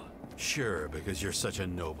you. Sure, because you're such a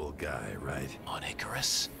noble guy, right? On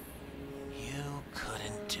Icarus, you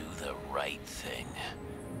couldn't do the right thing.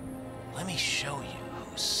 Let me show you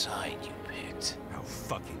whose side you picked. How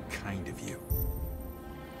fucking kind of you.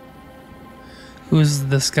 Who's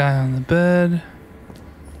this guy on the bed?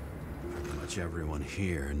 Pretty much everyone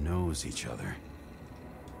here knows each other.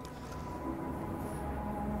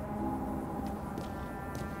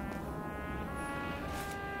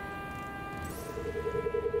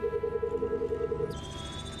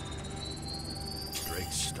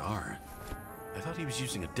 I thought he was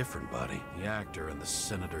using a different body. The actor and the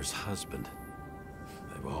senator's husband.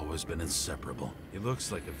 They've always been inseparable. He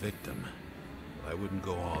looks like a victim. I wouldn't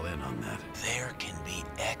go all in on that. There can be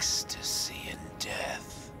ecstasy in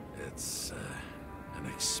death. It's, an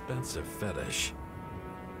expensive fetish.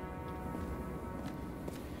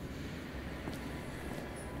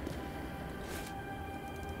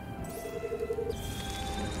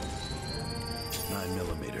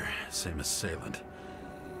 .9mm, same assailant.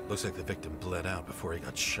 Looks like the victim bled out before he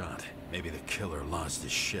got shot. Maybe the killer lost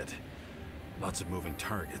his shit. Lots of moving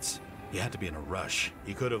targets. He had to be in a rush.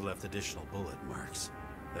 He could have left additional bullet marks.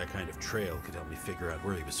 That kind of trail could help me figure out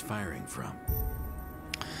where he was firing from.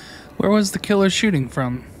 Where was the killer shooting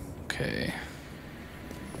from? Okay.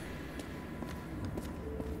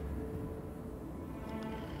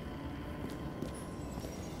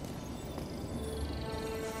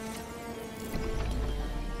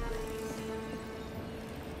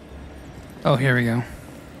 Oh, here we go.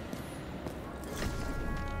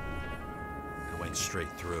 Going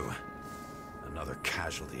straight through. Another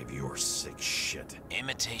casualty of your sick shit.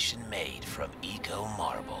 Imitation made from eco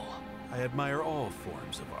marble. I admire all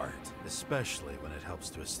forms of art, especially when it helps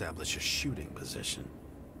to establish a shooting position.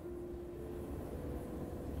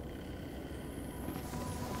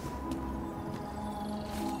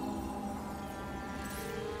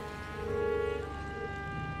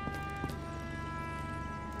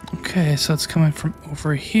 Okay, so it's coming from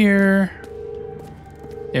over here.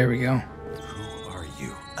 There we go. Who are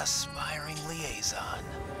you? Aspiring liaison.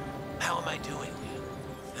 How am I doing?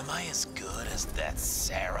 Am I as good as that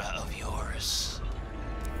Sarah of yours?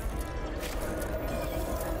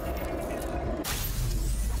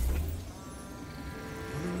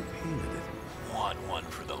 You painted it. Want one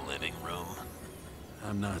for the living room?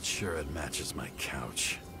 I'm not sure it matches my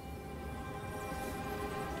couch.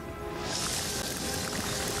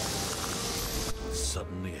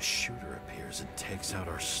 Suddenly a shooter appears and takes out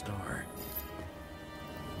our star.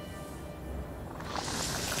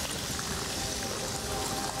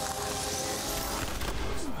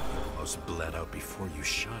 Almost bled out before you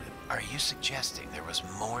shot him. Are you suggesting there was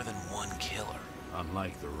more than one killer?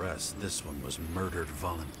 Unlike the rest, this one was murdered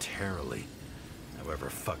voluntarily. However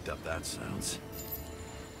fucked up that sounds.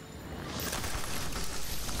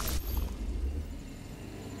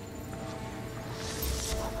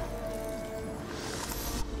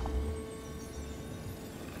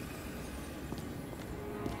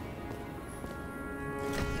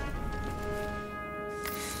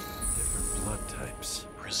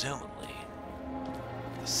 Presumably,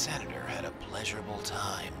 the senator had a pleasurable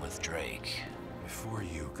time with Drake. Before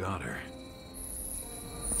you got her,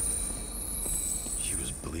 she was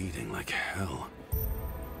bleeding like hell.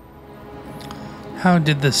 How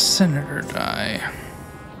did the senator die?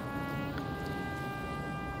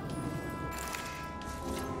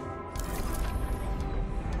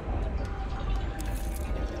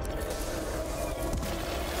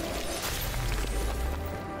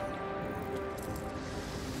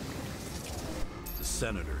 The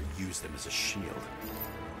senator used him as a shield.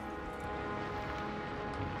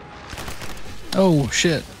 Oh,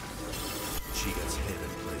 shit. She gets hit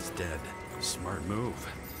and plays dead. Smart move.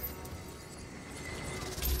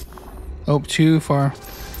 Oh, too far.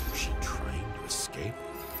 Was she trying to escape?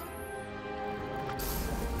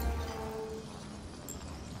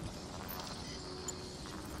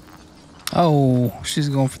 Oh, she's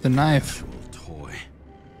going for the knife. Toy.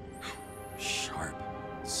 Sharp.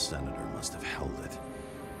 Senator must have held it.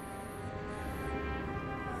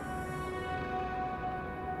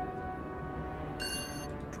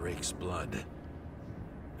 Drake's blood.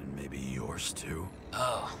 And maybe yours too.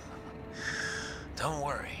 Oh, don't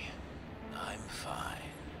worry. I'm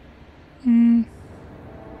fine.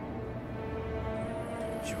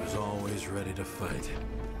 She was always ready to fight.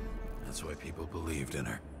 That's why people believed in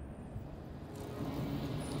her.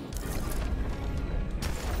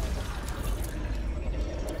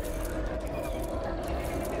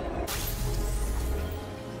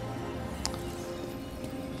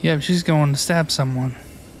 Yeah, she's going to stab someone.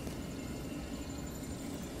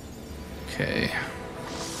 Okay.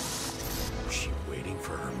 Was she waiting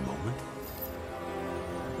for her moment?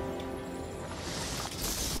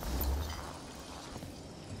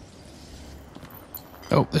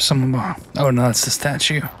 Oh, there's someone behind. Oh, no, that's the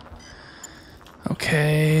statue.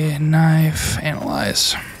 Okay, knife,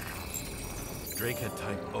 analyze. Drake had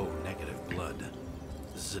type O negative blood.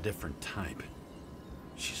 This is a different type.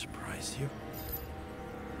 She surprised you?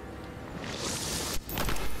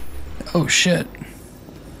 Oh, shit.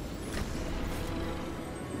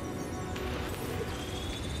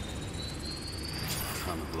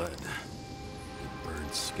 Ton of lead.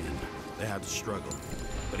 Bird skin. They had to struggle,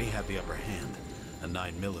 but he had the upper hand. A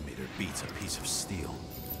 9mm beats a piece of steel.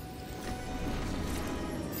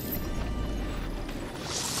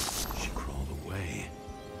 She crawled away.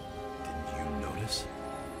 Didn't you notice?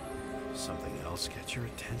 Something else catch your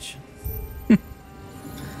attention?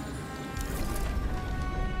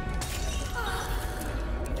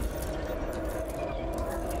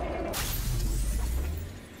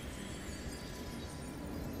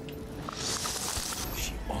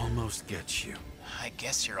 She almost gets you. I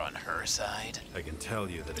guess you're on her side. I can tell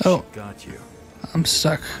you that if Oh. she got you, I'm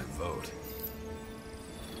stuck. vote.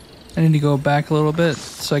 I need to go back a little bit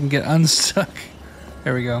so I can get unstuck.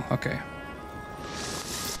 There we go. Okay.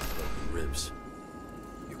 Ribs.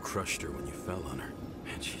 You crushed her when you fell on her,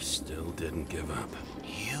 and she still didn't give up.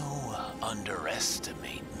 You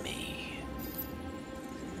underestimate me.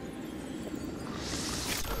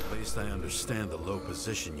 At least I understand the low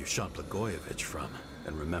position you shot Blagojevich from.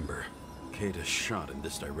 And remember, Gator's shot in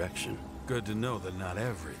this direction. Good to know that not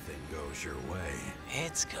everything goes your way.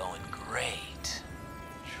 It's going great.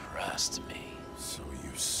 Trust me. So you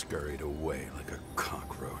scurried away like a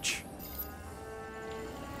cockroach.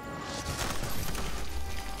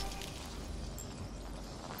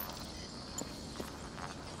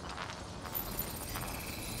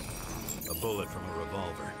 A bullet from a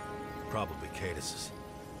revolver. Probably Cadis's.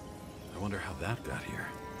 I wonder how that got here.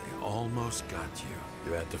 They almost got you.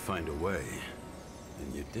 You had to find a way.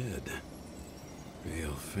 And you did.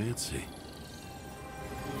 Real fancy.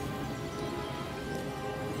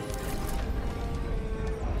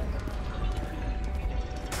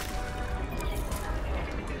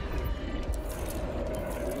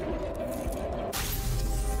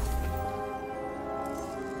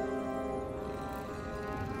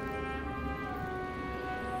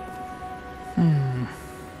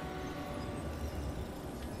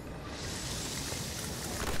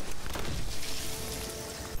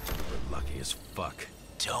 We're lucky as fuck.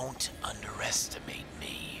 Don't underestimate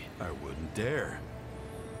me. I wouldn't dare.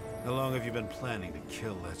 How long have you been planning to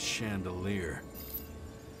kill that chandelier?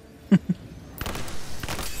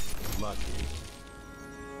 Lucky.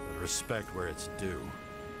 But respect where it's due.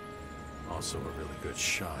 Also a really good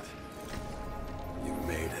shot. You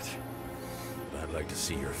made it. But I'd like to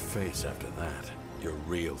see your face after that. Your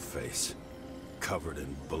real face. Covered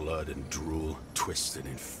in blood and drool, twisted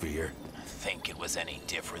in fear. Think it was any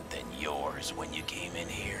different than yours when you came in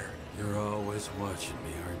here? You're always watching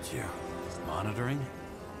me, aren't you? Monitoring?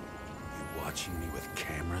 You watching me with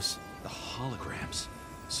cameras? The holograms.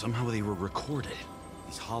 Somehow they were recorded.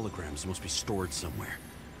 These holograms must be stored somewhere.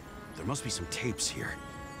 There must be some tapes here.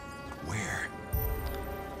 But where?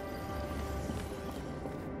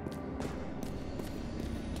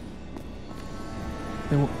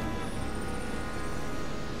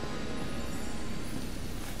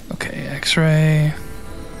 Okay, X-ray.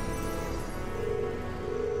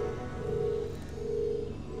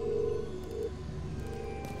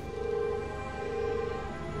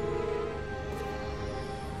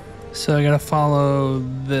 So I gotta follow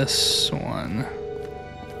this one.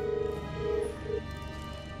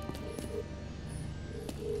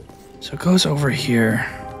 So it goes over here.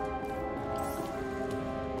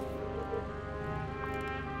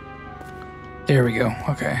 There we go.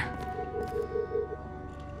 Okay.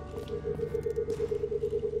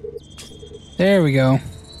 There we go.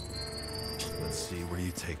 Let's see where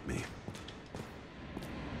you take me.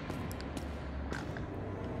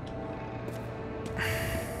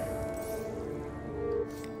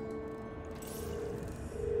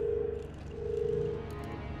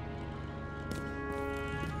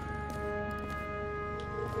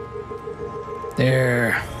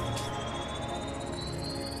 There.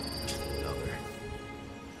 Another.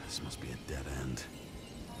 This must be a dead end.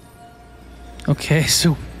 Okay,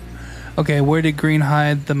 so... Okay, where did Green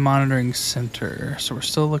hide the monitoring center? So we're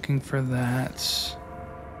still looking for that.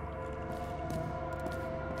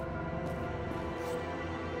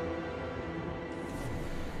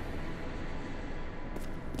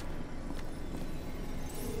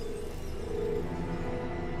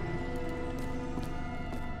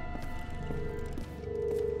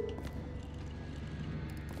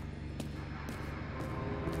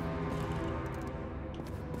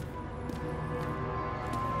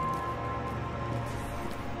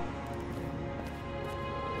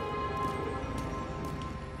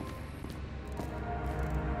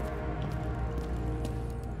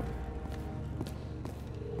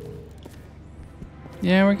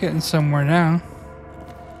 Yeah, we're getting somewhere now.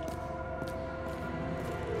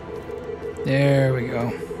 There we go.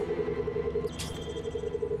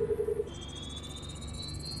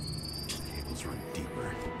 Cables run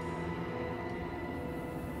deeper.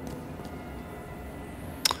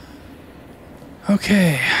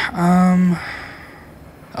 Okay,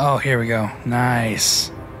 oh, here we go.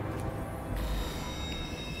 Nice.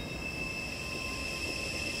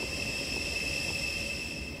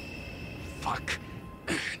 Fuck.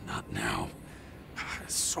 Not now.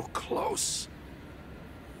 It's so close.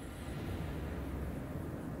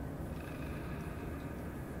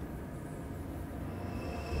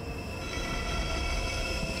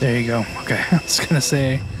 There you go. Okay, I was gonna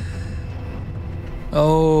say.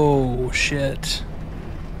 Oh, shit.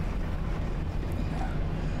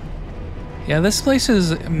 Yeah, this place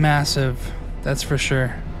is massive. That's for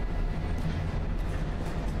sure.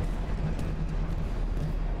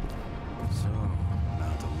 So,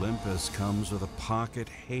 Mount Olympus comes with a pocket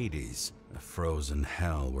Hades. A frozen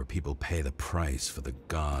hell where people pay the price for the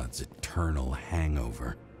gods' eternal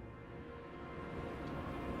hangover.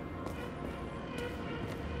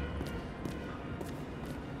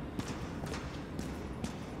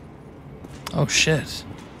 Oh, shit.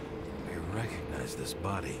 I recognize this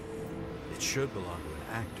body. It should belong to an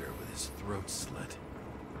actor with his throat slit.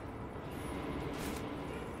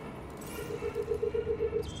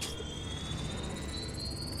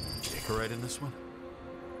 Gator right in this one?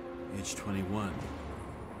 Age 21.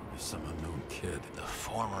 There's some unknown kid. The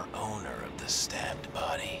former owner of the stabbed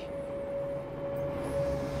body.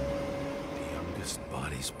 The youngest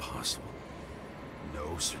bodies possible.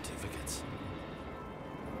 No certificates.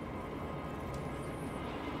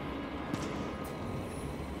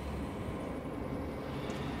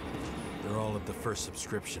 They're all of the first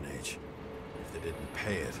subscription age. If they didn't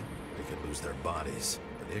pay it, they could lose their bodies.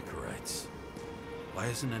 But Icarites, why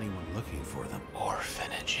isn't anyone looking for them?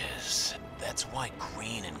 Orphanages. That's why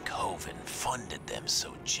Green and Coven funded them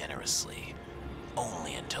so generously.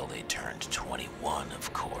 Only until they turned 21,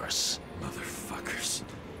 of course. Motherfuckers.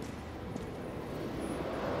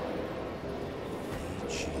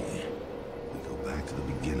 Gee, we go back to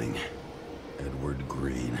the beginning. Edward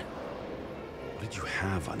Green. What did you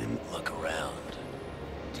have on him? Look around.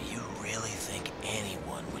 Do you really think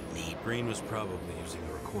anyone would need... Green was probably using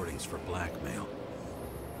the recordings for blackmail.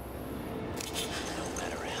 No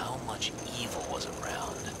matter how much evil was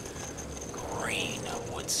around, Green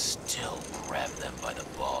would still grab them by the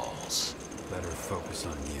balls. Better focus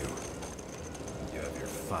on you. You have your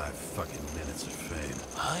 5 fucking minutes of fame.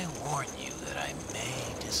 I warn you that I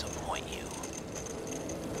may disappoint you.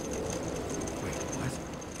 Wait, what?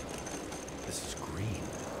 This is Green.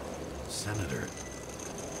 Senator.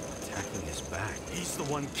 Attacking his back. He's the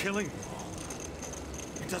one killing them all.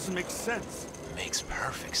 It doesn't make sense. Makes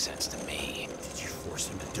perfect sense to me. Did you force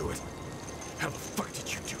him to do it? How the fuck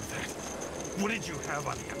did you do that? What did you have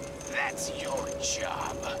on him? That's your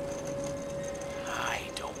job. I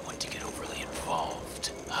don't want to get overly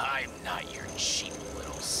involved. I'm not your cheap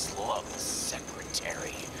little slum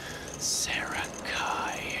secretary, Sarah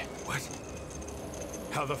Kai. What?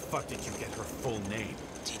 How the fuck did you get her full name?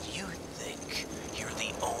 Did you think you're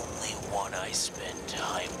the only one I spend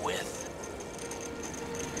time with?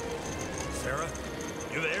 Sarah?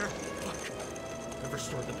 You there? Fuck. Never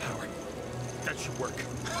restored the power. That should work.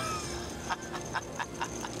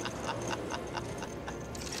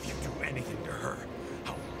 If you do anything to her,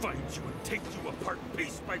 I'll find you and take you apart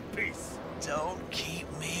piece by piece. Don't keep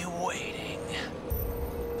me waiting.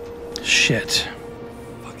 Shit.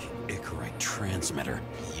 Fucking Icarite transmitter.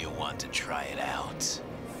 You want to try it out?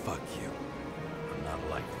 Fuck you. I'm not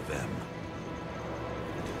like them.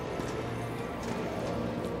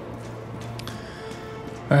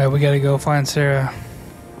 Alright, we gotta go find Sarah.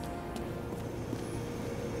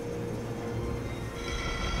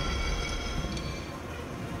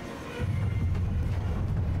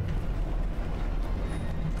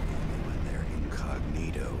 When they're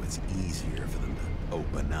incognito, it's easier for them to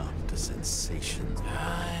open up to sensations.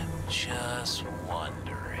 I'm just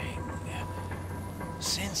wondering.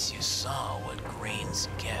 Since you saw what Green's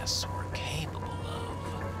guests were capable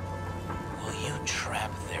of, will you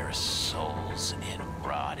trap their souls in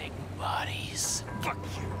rotting bodies? Fuck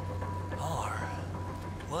you. Or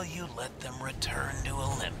will you let them return to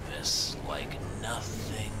Olympus like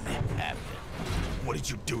nothing happened? What did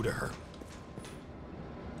you do to her?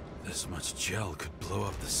 This much gel could blow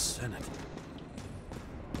up the Senate.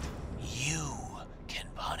 You can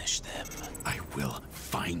punish them. I will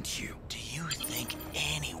find you. Do you think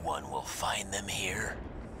anyone will find them here?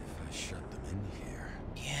 If I shut them in here,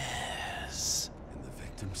 Yes. and the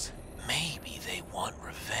victims? Maybe they want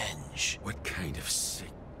revenge. What kind of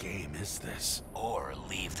sick game is this? Or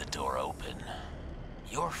leave the door open.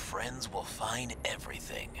 Your friends will find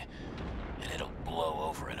everything, and it'll blow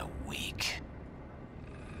over in a week.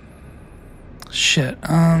 Shit,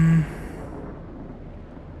 I'm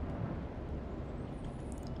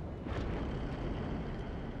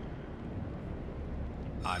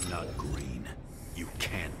not green. You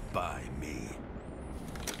can't buy me.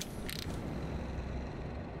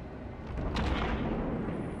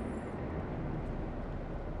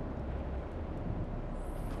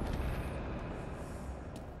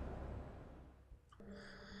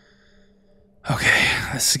 okay,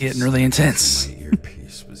 this is getting really intense. My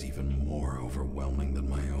earpiece was even more overwhelming than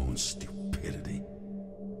my own stupidity.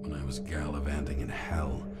 When I was gallivanting in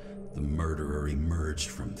hell, the murderer emerged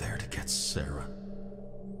from there to get Sarah.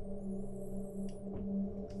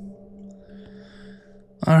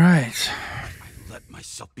 Alright. I let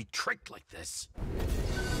myself be tricked like this.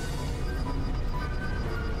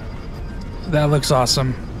 That looks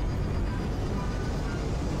awesome.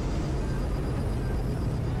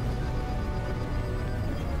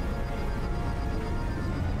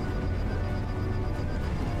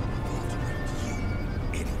 You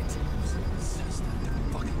idiot. Says that they're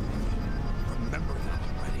fucking with you. Remember that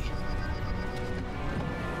already.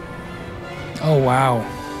 Oh, wow.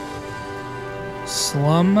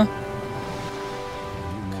 Slum? I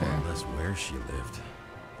knew more or less where she lived,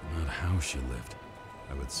 but not how she lived.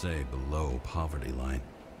 I would say below poverty line,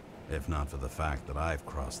 if not for the fact that I've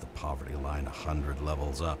crossed the poverty line 100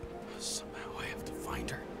 levels up. Somehow I have to find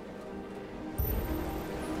her.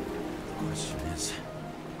 The question is,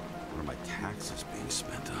 what are my taxes being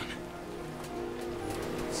spent on?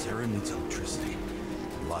 Sarah needs electricity,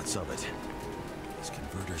 lots of it. These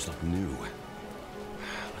converters look new.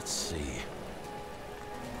 Let's see.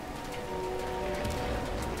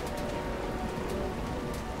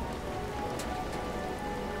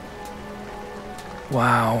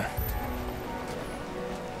 Wow.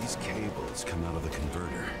 These cables come out of the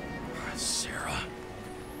converter. Sarah,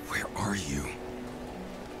 where are you?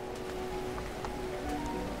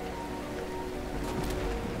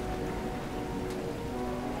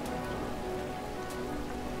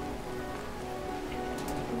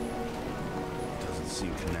 Doesn't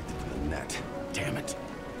seem connected to the net. Damn it.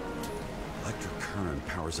 Electric current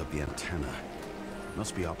powers up the antenna.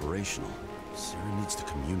 Must be operational. Sarah needs to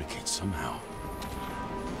communicate somehow.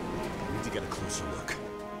 I need to get a closer look.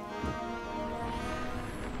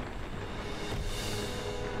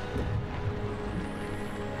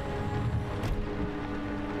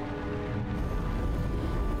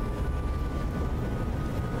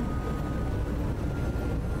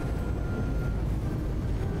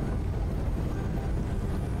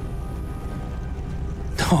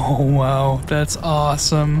 Oh, wow. That's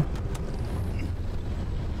awesome.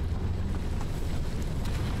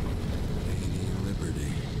 Lady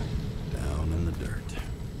Liberty, down in the dirt.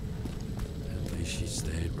 At least she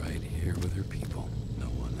stayed right here with her people. No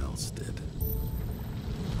one else did.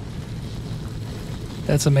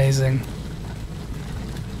 That's amazing.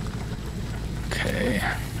 Okay.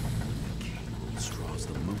 Cable draws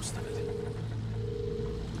the most of it.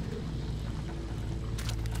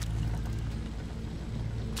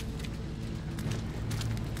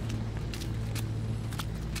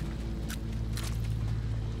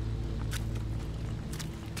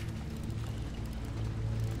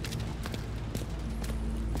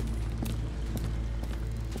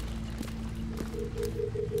 It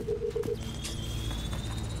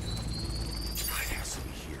has to be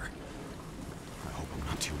here. I hope I'm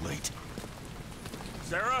not too late.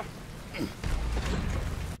 Sarah?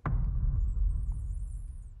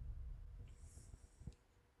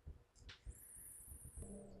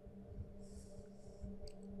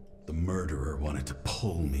 The murderer wanted to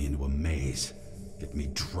pull me into a maze, get me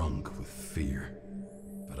drunk with fear.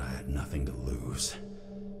 But I had nothing to lose,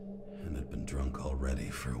 and had been drunk already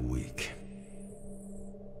for a week.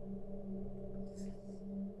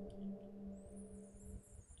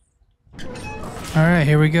 Alright,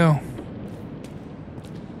 here we go.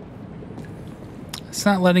 It's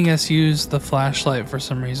not letting us use the flashlight for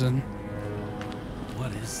some reason.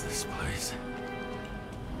 What is this place?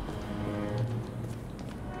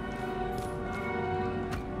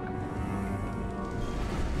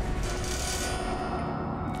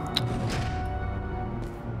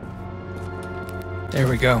 There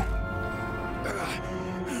we go.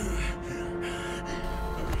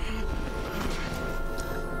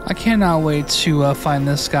 I cannot wait to find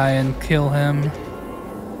this guy and kill him.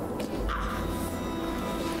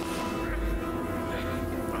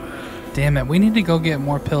 Damn it, we need to go get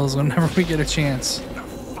more pills whenever we get a chance.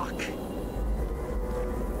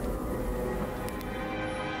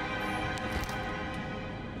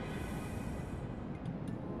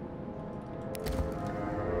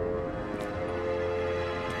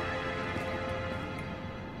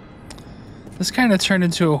 This kind of turned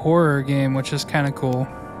into a horror game, which is kind of cool.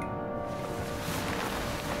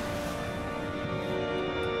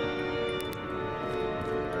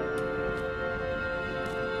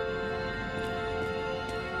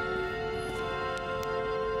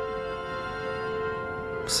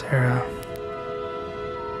 Sarah.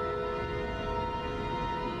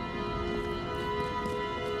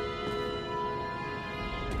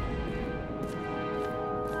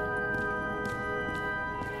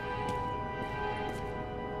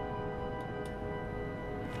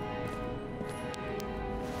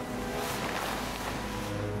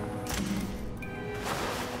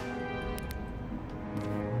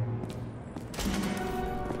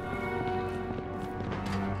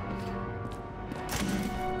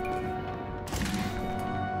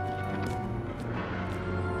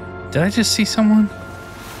 Did I just see someone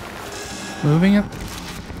moving it?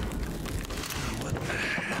 What the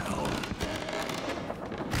hell?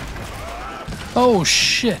 Oh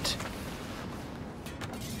shit.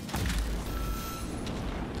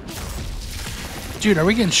 Dude, are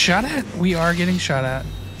we getting shot at? We are getting shot at.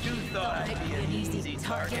 You thought I'd be an easy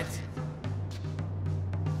target.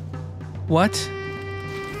 What?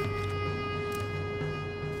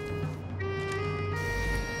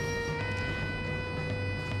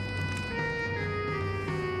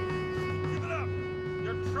 Give it up!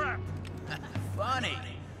 You're trapped! Funny.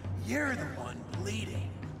 You're the one bleeding.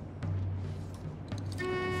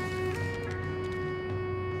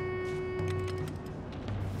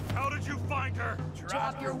 How did you find her?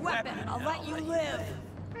 Drop your weapon and I'll let you live.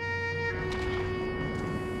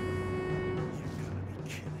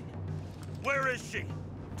 Where is she?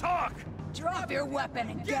 Talk! Drop your weapon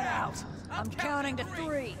and get out. I'm counting to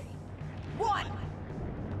 3. 1.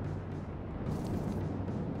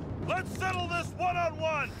 Let's settle this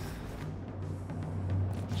one-on-one!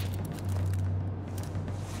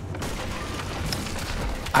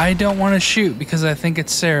 I don't want to shoot because I think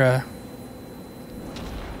it's Sarah.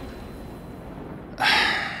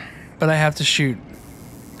 But I have to shoot.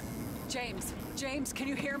 James, can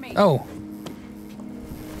you hear me? Oh.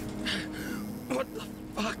 What the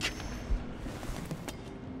fuck?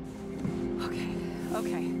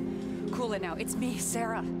 Okay. Cool it now. It's me,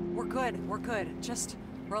 Sarah. We're good. Just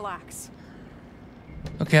relax.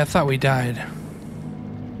 Okay, I thought we died.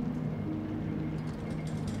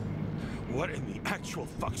 What in the actual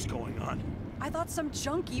fuck's going on? I thought some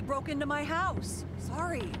junkie broke into my house.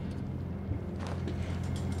 Sorry.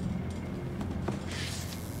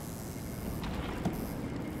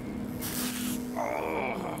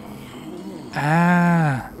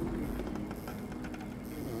 Ah.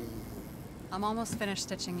 I'm almost finished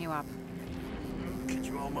stitching you up. Could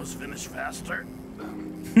you almost finish faster?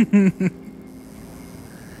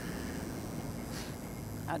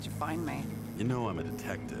 How'd you find me? You know I'm a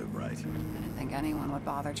detective, right? I didn't think anyone would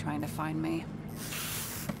bother trying to find me.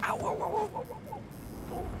 Ow, whoa, whoa, whoa,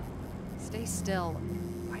 whoa. Stay still.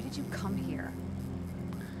 Why did you come here?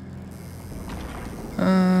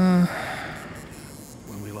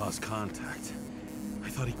 When we lost contact, I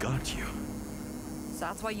thought he got you. So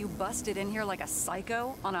that's why you busted in here like a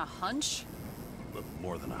psycho on a hunch? But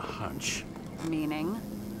more than a hunch. Meaning?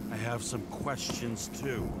 I have some questions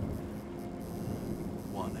too.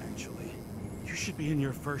 One, actually. You should be in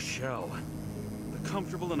your first shell. The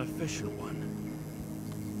comfortable and efficient one.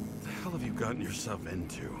 What the hell have you gotten yourself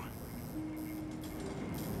into?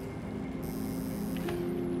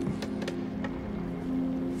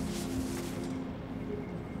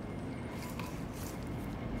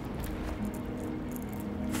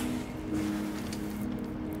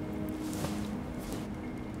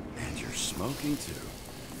 And you're smoking too.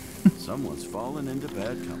 Someone's fallen into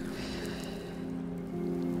bad company.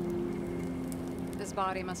 This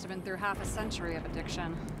body must have been through half a century of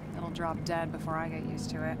addiction. It'll drop dead before I get used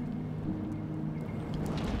to it.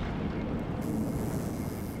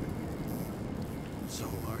 So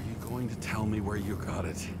are you going to tell me where you got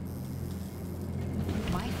it?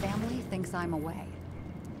 My family thinks I'm away.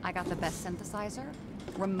 I got the best synthesizer,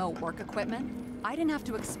 remote work equipment. I didn't have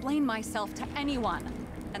to explain myself to anyone.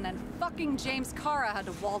 And then fucking James Karra had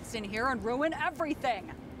to waltz in here and ruin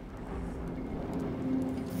everything.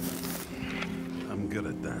 I'm good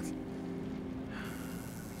at that.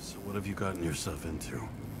 So what have you gotten yourself into?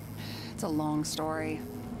 It's a long story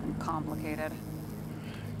and complicated.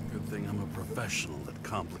 Good thing I'm a professional at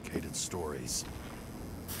complicated stories.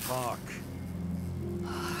 Talk.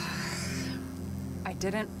 I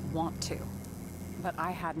didn't want to, but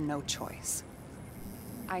I had no choice.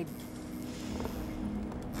 I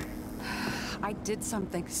did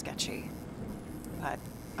something sketchy, but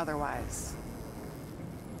otherwise...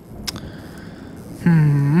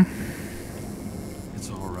 It's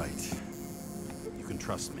all right. You can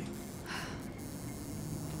trust me.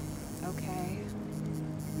 Okay.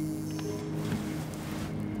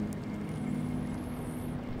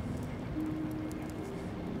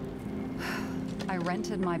 I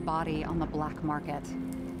rented my body on the black market.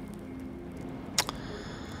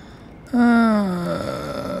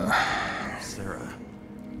 Sarah,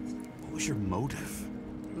 what was your motive?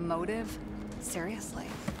 Motive? Seriously?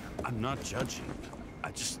 I'm not judging.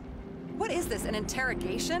 I just... What is this, an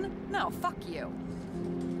interrogation? No, fuck you.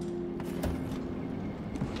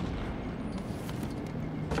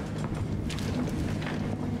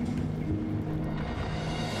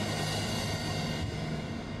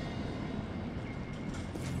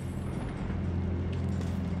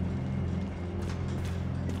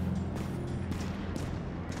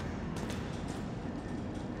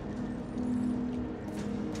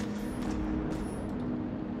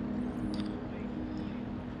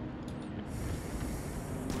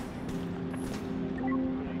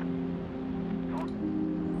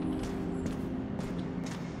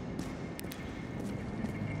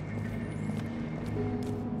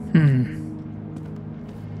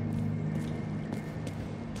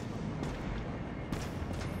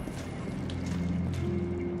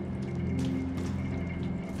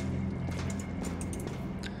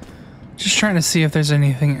 Just trying to see if there's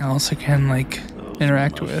anything else I can, like,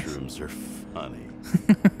 interact with. Mushrooms are funny.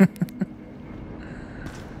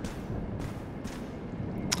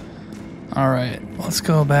 Alright, let's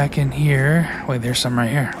go back in here. Wait, there's some right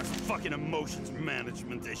here. Fucking emotions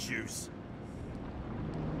management issues.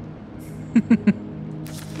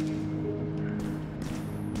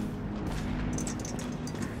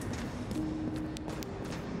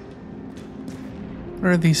 What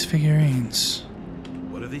are these figurines?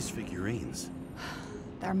 What are these figurines?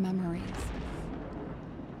 They're memories.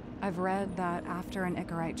 I've read that after an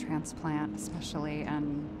Icarite transplant, especially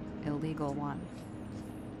an illegal one,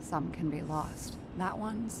 some can be lost. That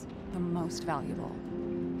one's the most valuable.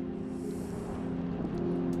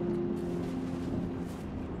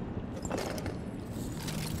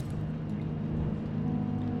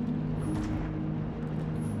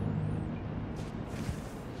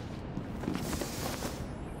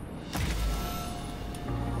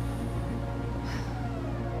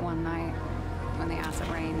 One night, when the acid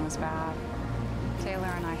rain was bad, Taylor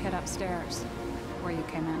and I hid upstairs, where you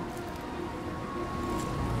came in.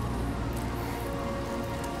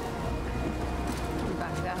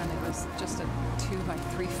 Back then, it was just a 2 by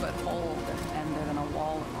 3 foot hole that ended in a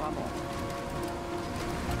wall of rubble.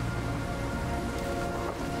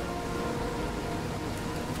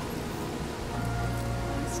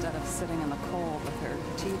 Instead of sitting in the cold with her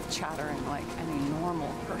teeth chattering like any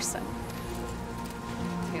normal person,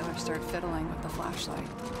 Taylor started fiddling with the flashlight.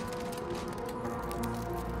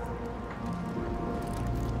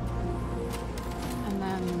 And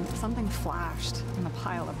then something flashed in the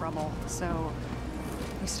pile of rubble, so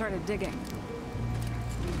we started digging.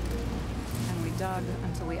 And we dug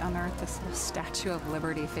until we unearthed this little Statue of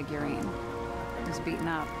Liberty figurine. It was beaten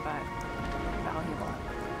up, but valuable.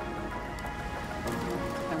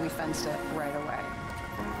 And we fenced it right away.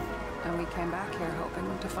 And we came back here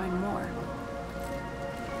hoping to find more.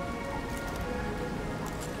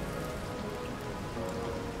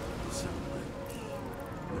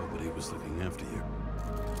 was looking after you.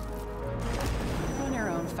 On your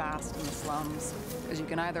own fast in the slums, because you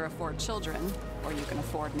can either afford children, or you can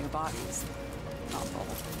afford new bodies. Not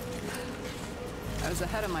both. I was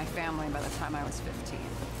ahead of my family by the time I was 15.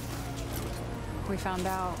 We found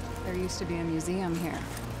out there used to be a museum here.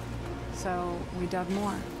 So we dug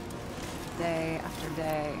more. Day after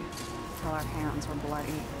day, till our hands were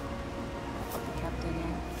bloody. But we kept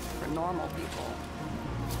digging for normal people.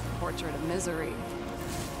 Portrait of misery,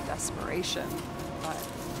 desperation, but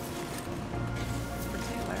for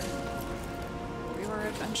Taylor, we were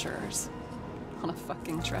adventurers on a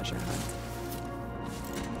fucking treasure hunt.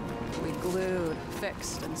 We glued,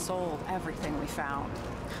 fixed, and sold everything we found.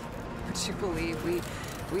 Would you believe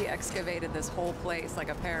we excavated this whole place like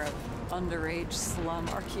a pair of underage slum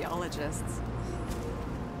archaeologists?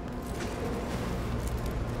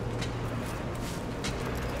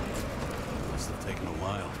 Must have taken a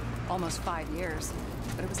while. Almost 5 years,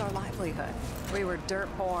 but it was our livelihood. We were dirt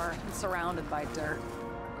poor and surrounded by dirt,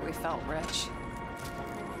 but we felt rich.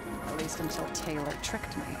 At least until Taylor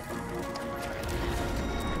tricked me.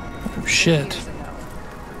 Oh, shit. Years ago,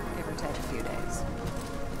 give or take a few days.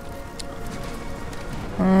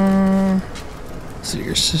 Is it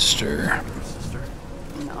your sister? Sister?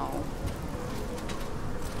 No.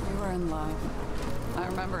 We were in love. I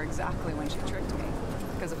remember exactly when she tricked me,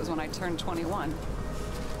 because it was when I turned 21.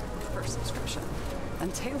 First subscription.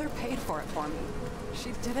 And Taylor paid for it for me.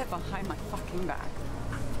 She did it behind my fucking back.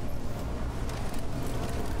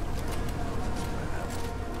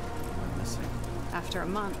 Missing. After a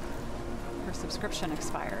month, her subscription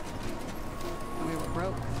expired. And we were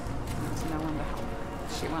broke. And there was no one to help.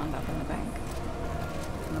 She wound up in the bank.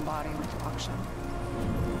 And the body went to auction.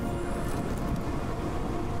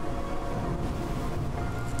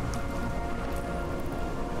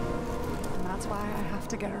 And that's why I have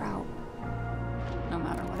to get her out. No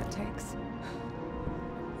matter what it takes.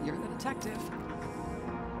 You're the detective.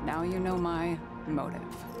 Now you know my motive.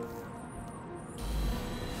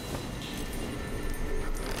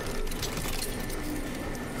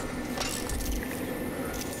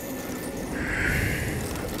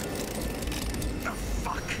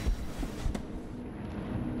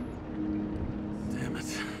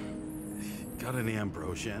 Any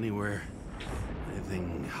ambrosia anywhere?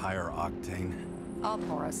 Anything higher octane? I'll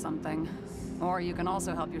pour us something. Or you can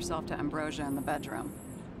also help yourself to ambrosia in the bedroom.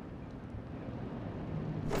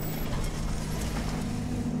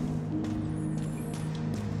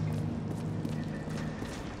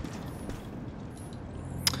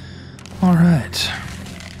 All right.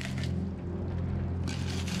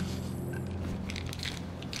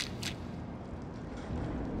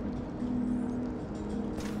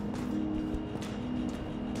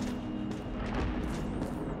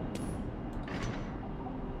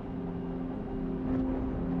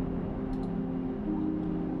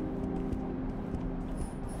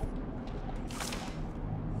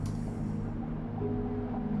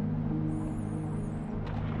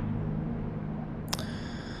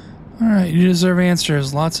 Alright, you deserve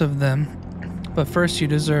answers, lots of them. But first you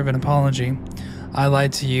deserve an apology. I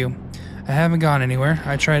lied to you. I haven't gone anywhere.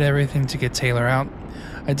 I tried everything to get Taylor out.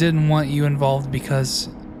 I didn't want you involved because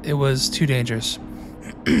it was too dangerous.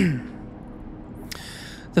 The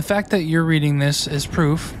fact that you're reading this is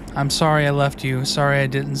proof. I'm sorry I left you, sorry I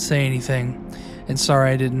didn't say anything, and sorry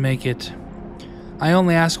I didn't make it. I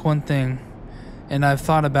only ask one thing, and I've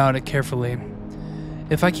thought about it carefully.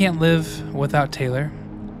 If I can't live without Taylor,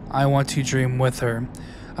 I want to dream with her.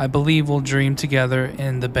 I believe we'll dream together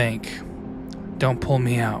in the bank. Don't pull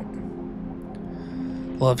me out.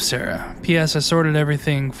 Love, Sarah. P.S. I sorted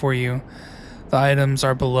everything for you. The items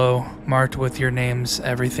are below, marked with your names.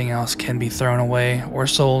 Everything else can be thrown away or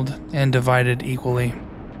sold and divided equally.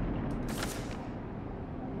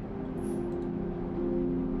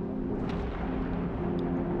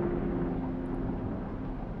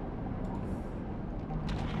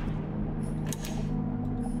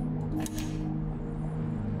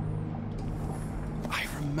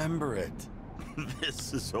 Remember it.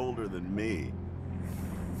 This is older than me.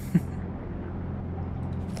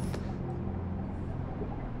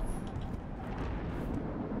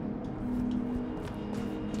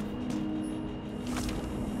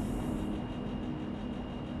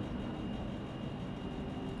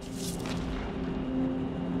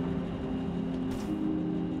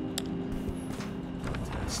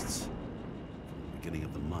 Tests. Beginning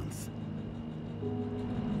of the month.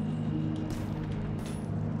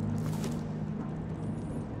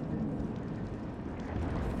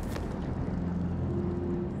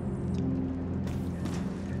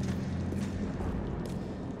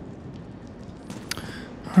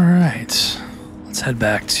 let's head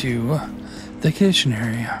back to the kitchen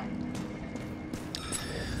area.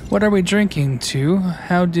 What are we drinking to?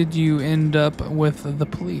 How did you end up with the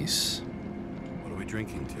police? What are we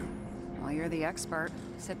drinking to? Well, you're the expert.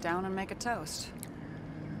 Sit down and make a toast.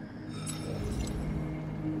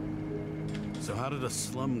 So how did a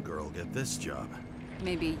slum girl get this job?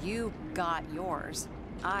 Maybe you got yours.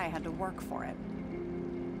 I had to work for it.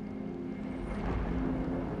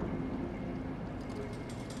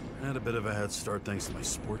 I had a bit of a head start thanks to my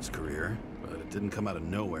sports career, but it didn't come out of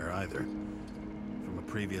nowhere either. From a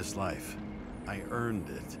previous life. I earned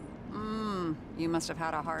it. You must have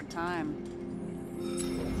had a hard time.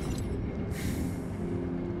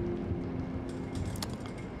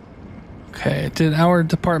 Okay, did our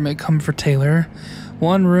department come for Taylor?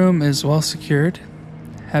 One room is well secured.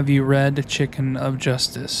 Have you read Chicken of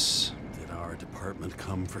Justice? Did our department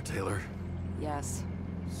come for Taylor? Yes.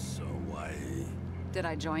 So why... Did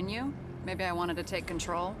I join you? Maybe I wanted to take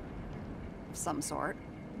control? Of some sort.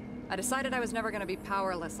 I decided I was never going to be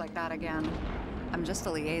powerless like that again. I'm just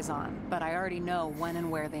a liaison, but I already know when and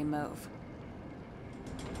where they move.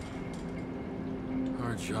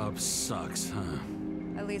 Our job sucks, huh?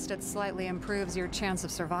 At least it slightly improves your chance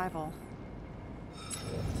of survival.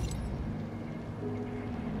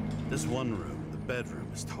 This one room, the bedroom,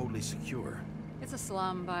 is totally secure. It's a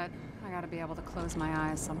slum, but I gotta be able to close my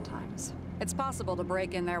eyes sometimes. It's possible to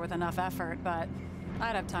break in there with enough effort, but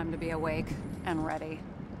I'd have time to be awake and ready.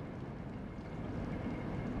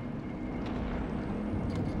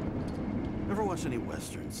 Ever watch any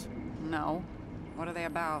westerns? No. What are they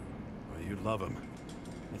about? Well, you'd love them.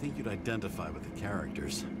 I think you'd identify with the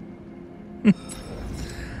characters.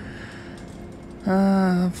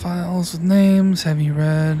 Files with names. Have you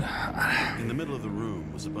read? In the middle of the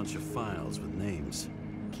room was a bunch of files with names.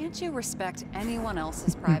 Can't you respect anyone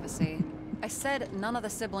else's privacy? I said none of the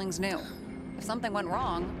siblings knew. If something went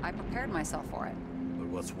wrong, I prepared myself for it. But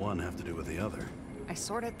what's one have to do with the other? I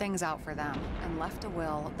sorted things out for them and left a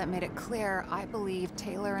will that made it clear I believed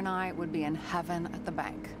Taylor and I would be in heaven at the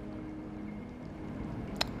bank.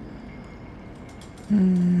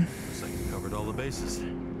 Looks like you covered all the bases.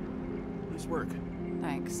 Nice work.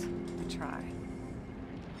 Thanks. I try.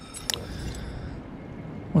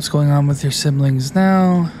 What's going on with your siblings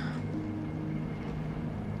now?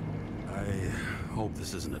 I hope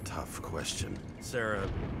this isn't a tough question. Sarah,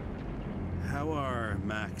 how are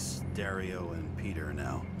Max, Dario, and Peter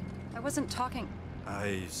now? I wasn't talking...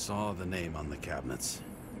 I saw the name on the cabinets.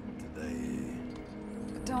 Did they...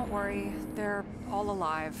 Don't worry. They're all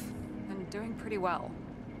alive. And doing pretty well.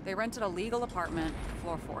 They rented a legal apartment,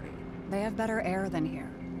 floor 40. They have better air than here.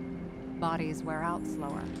 Bodies wear out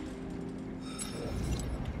slower.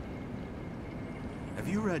 Have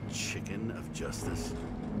you read Chicken of Justice?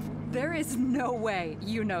 There is no way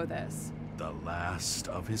you know this. The last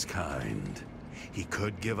of his kind. He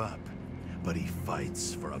could give up, but he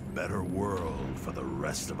fights for a better world for the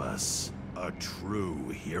rest of us. A true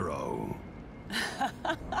hero.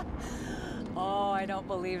 Oh, I don't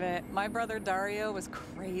believe it. My brother Dario was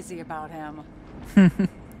crazy about him.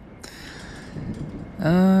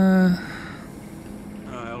 I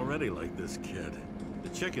already like this kid. The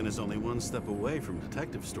chicken is only one step away from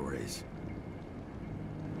detective stories.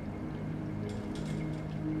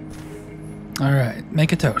 All right,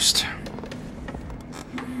 make a toast.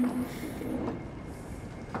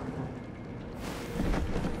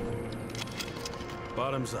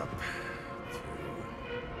 Bottoms up.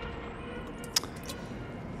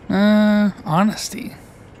 Honesty.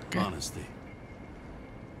 Okay. Honesty.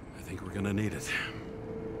 I think we're gonna need it.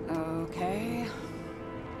 Okay.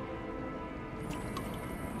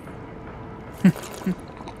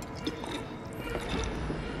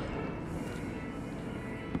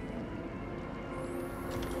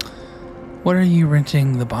 What are you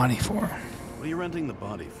renting the body for? What are you renting the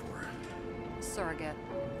body for? Surrogate.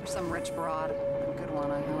 For some rich broad. A good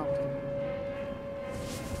one, I hope.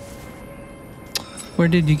 Where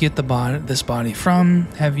did you get this body from?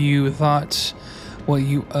 Have you thought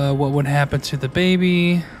what would happen to the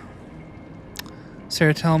baby?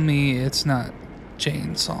 Sarah, tell me it's not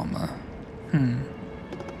Jane Salma.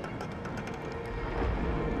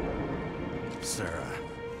 Sarah,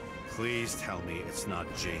 please tell me it's not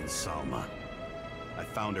Jane Salma. I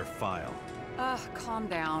found her file. Calm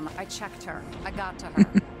down. I checked her. I got to her.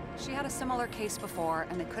 She had a similar case before,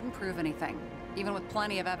 and they couldn't prove anything, even with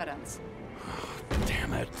plenty of evidence.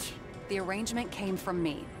 Damn it. The arrangement came from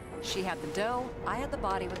me. She had the dough, I had the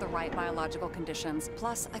body with the right biological conditions,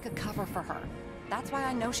 plus I could cover for her. That's why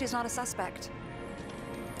I know she's not a suspect.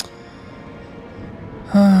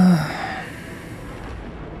 Are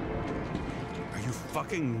you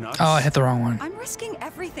fucking nuts? Oh, I hit the wrong one. I'm risking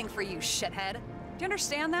everything for you, shithead. Do you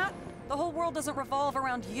understand that? The whole world doesn't revolve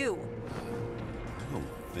around you. I don't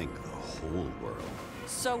think the whole world.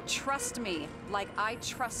 So trust me, like I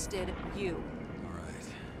trusted you. Alright.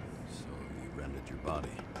 So you rented your body.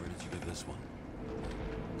 Where did you get this one?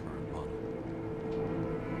 Current model.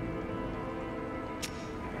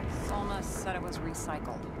 Solma said it was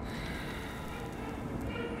recycled.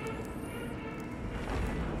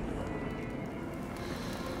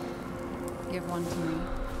 Give one to me.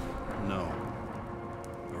 No.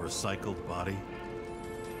 A recycled body?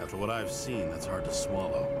 After what I've seen, that's hard to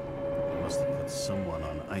swallow. They must have put someone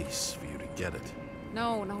on ice for you to get it.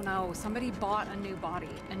 No. Somebody bought a new body,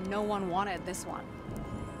 and no one wanted this one.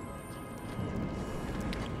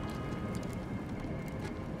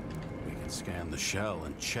 We can scan the shell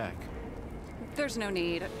and check. There's no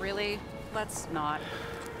need, really. Let's not.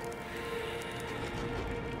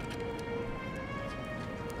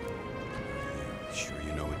 Sure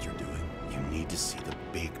you know what you're doing? You need to see the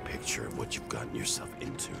big picture of what you've gotten yourself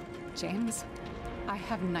into. James, I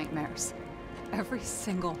have nightmares. Every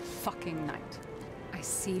single fucking night. I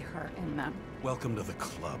see her in them. Welcome to the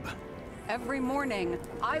club. Every morning,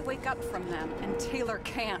 I wake up from them and Taylor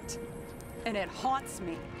can't. And it haunts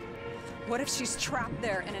me. What if she's trapped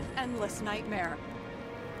there in an endless nightmare?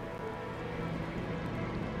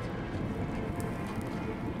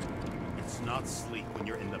 It's not sleep when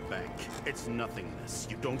you're in the bank. It's nothingness.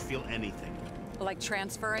 You don't feel anything. Like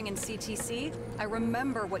transferring in CTC? I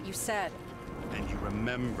remember what you said. And you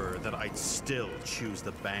remember that I'd still choose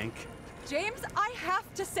the bank? James, I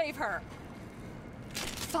have to save her!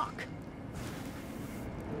 Fuck.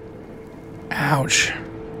 Ouch.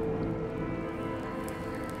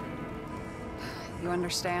 You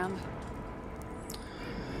understand?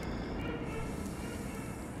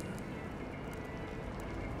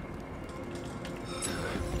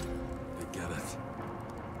 I get it.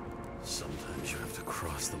 Sometimes you have to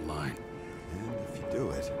cross the line. And if you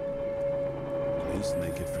do it, please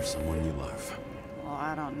make it for someone you love. Well,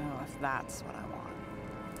 I don't know if that's what I want.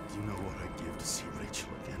 You know what I'd give to see Rachel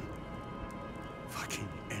again? Fucking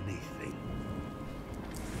anything.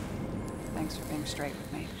 Thanks for being straight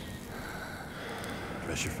with me.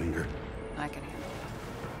 Press your finger. I can handle it.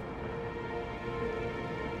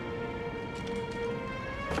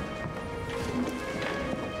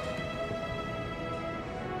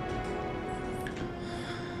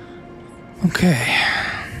 Okay.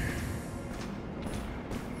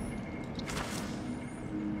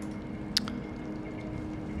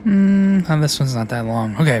 Oh, this one's not that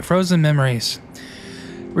long. Okay, frozen memories.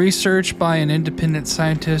 Research by an independent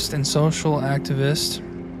scientist and social activist,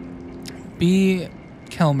 B.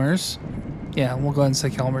 Kelmers, yeah, we'll go ahead and say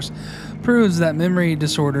Kelmers, proves that memory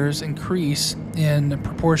disorders increase in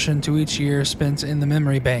proportion to each year spent in the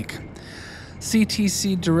memory bank.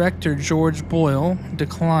 CTC Director George Boyle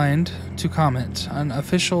declined to comment.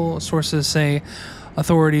 Unofficial sources say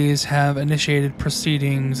authorities have initiated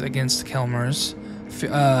proceedings against Kelmers.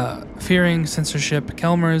 Fearing censorship,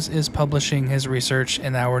 Kelmers is publishing his research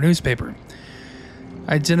in our newspaper.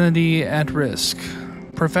 Identity at risk.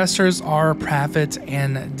 Professors R. Praffett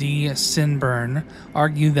and D. Sinburn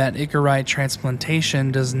argue that Icarite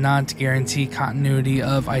transplantation does not guarantee continuity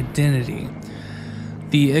of identity.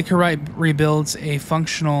 The Icarite rebuilds a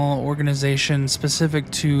functional organization specific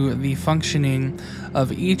to the functioning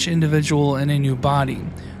of each individual in a new body,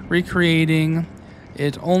 recreating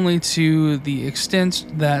it only to the extent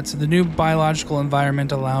that the new biological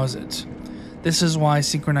environment allows it. This is why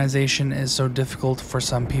synchronization is so difficult for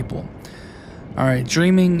some people. Alright,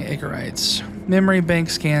 dreaming Icarites. Memory bank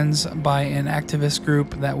scans by an activist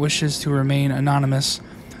group that wishes to remain anonymous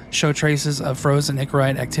show traces of frozen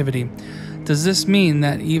Icarite activity. Does this mean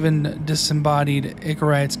that even disembodied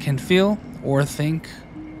Icarites can feel or think?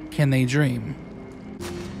 Can they dream?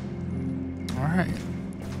 Alright.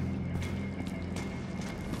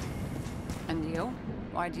 And you?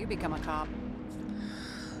 Why'd you become a cop?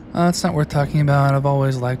 It's not worth talking about. I've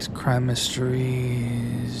always liked crime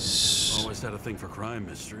mysteries. Always had a thing for crime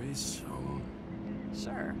mysteries, so...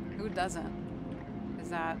 Sure, who doesn't? Is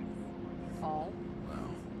that all? Well,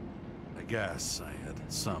 I guess I had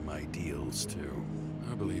some ideals, too.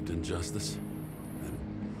 I believed in justice. And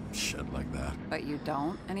shit like that. But you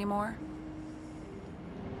don't anymore?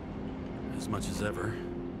 As much as ever.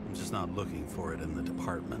 I'm just not looking for it in the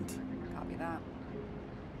department. Copy that.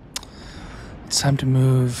 It's time to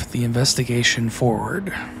move the investigation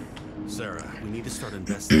forward. Sarah, we need to start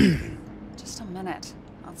investigating. Just a minute.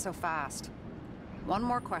 Not so fast. One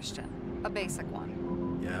more question. A basic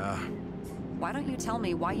one. Yeah? Why don't you tell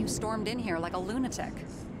me why you stormed in here like a lunatic?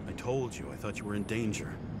 I I told you, I thought you were in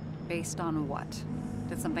danger. Based on what?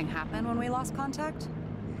 Did something happen when we lost contact?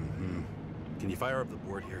 Mm-hmm. Can you fire up the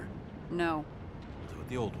board here? No. We'll do it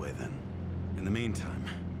the old way then. In the meantime,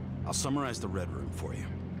 I'll summarize the Red Room for you.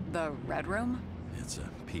 The Red Room? It's a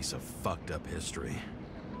piece of fucked up history.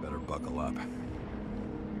 Better buckle up.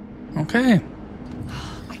 Okay.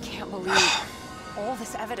 I can't believe all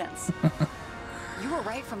this evidence. You were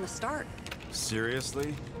right from the start.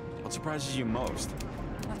 Seriously? What surprises you most?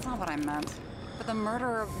 That's not what I meant. But the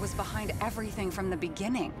murderer was behind everything from the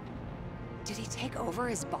beginning. Did he take over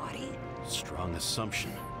his body? Strong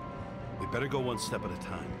assumption. We better go one step at a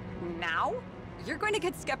time. Now? You're going to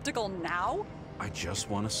get skeptical now? I just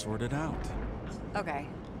want to sort it out. Okay.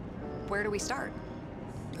 Where do we start?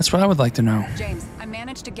 That's what I would like to know. James, I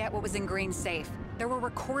managed to get what was in Green's safe. There were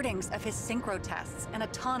recordings of his synchro tests and a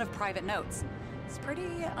ton of private notes. It's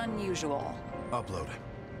pretty unusual. Upload.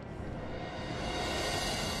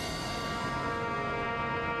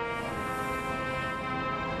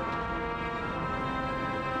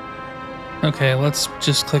 Okay, let's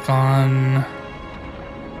just click on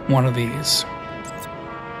one of these.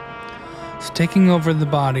 So taking over the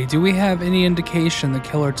body, do we have any indication the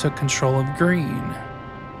killer took control of Green?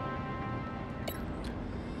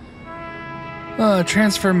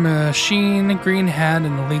 Transfer machine. Green had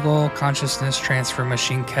an illegal consciousness transfer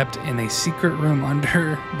machine kept in a secret room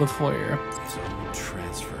under the foyer. His own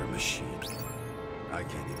transfer machine. I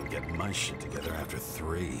can't even get my shit together after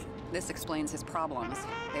 3. This explains his problems.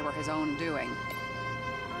 They were his own doing.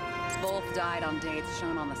 Both died on dates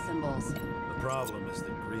shown on the symbols. The problem is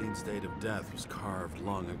that Green's date of death was carved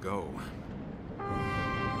long ago.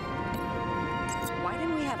 Why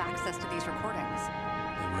didn't we have access to these recordings?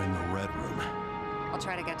 They were in the Red Room. I'll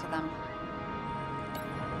try to get to them.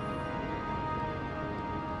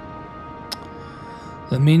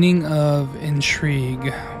 The meaning of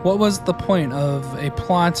intrigue. What was the point of a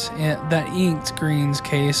plot that inked Green's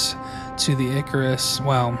case to the Icarus?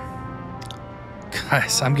 Well,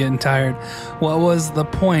 guys, I'm getting tired. What was the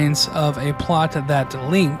point of a plot that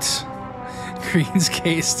linked Green's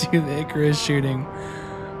case to the Icarus shooting?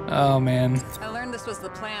 Oh, man. I learned this was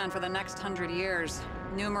the plan for the next 100 years.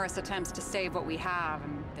 Numerous attempts to save what we have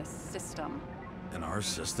in this system. And our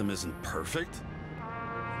system isn't perfect?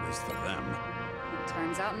 At least for them. It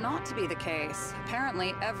turns out not to be the case.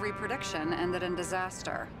 Apparently, every prediction ended in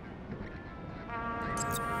disaster.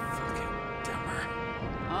 Fucking dimmer.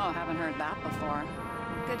 Oh, haven't heard that before.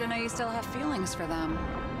 Good to know you still have feelings for them.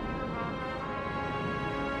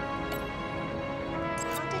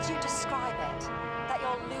 How did you describe it? That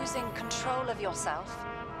you're losing control of yourself?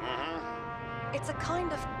 It's a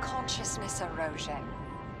kind of consciousness erosion.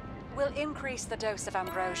 We'll increase the dose of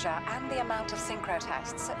ambrosia and the amount of synchro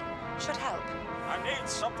tests. Should help. I need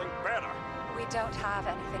something better. We don't have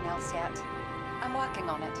anything else yet. I'm working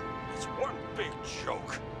on it. It's one big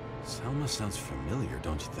joke. Selma sounds familiar,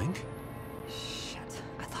 don't you think? Shit,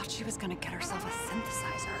 I thought she was gonna get herself a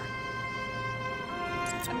synthesizer.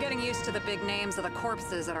 I'm getting used to the big names of the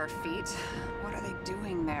corpses at our feet. What are they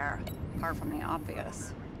doing there? Apart from the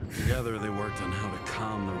obvious. Together they worked on how to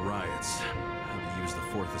calm the riots, how to use the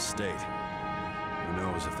Fourth Estate. Who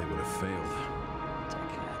knows if they would have failed.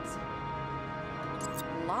 Dickheads.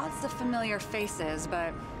 Lots of familiar faces,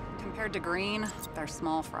 but compared to Green, they're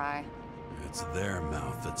small fry. It's their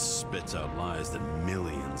mouth that spits out lies that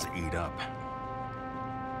millions eat up.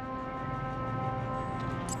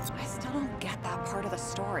 I still don't get that part of the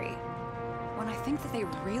story. When I think that they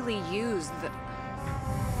really used the...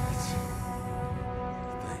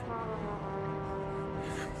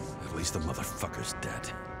 At least the motherfucker's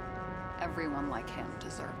dead. Everyone like him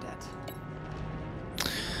deserved it.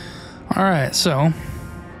 Alright, so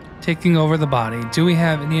taking over the body. Do we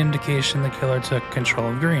have any indication the killer took control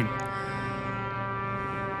of Green?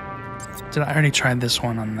 Did I already try this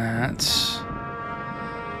one on that?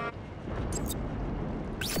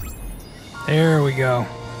 There we go.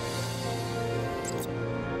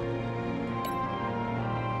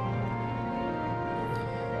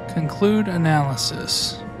 Conclude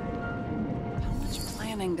analysis. How much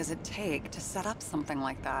planning does it take to set up something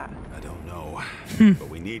like that? I don't know, but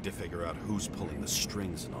we need to figure out who's pulling the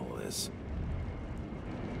strings in all of this.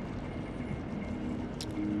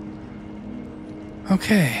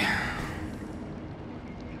 Okay.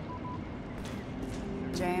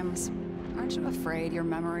 James, aren't you afraid your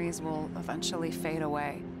memories will eventually fade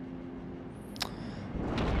away?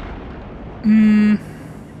 I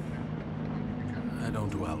don't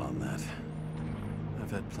dwell on that.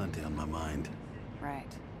 I've had plenty on my mind. Right.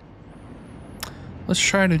 Let's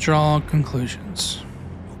try to draw conclusions.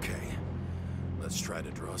 Okay, let's try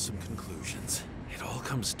to draw some conclusions. If It all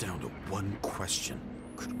comes down to one question.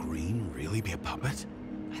 Could Green really be a puppet?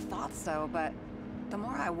 I thought so, but the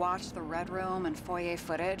more I watch the Red Room and foyer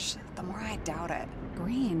footage, the more I doubt it.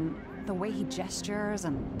 Green, the way he gestures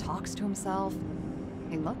and talks to himself,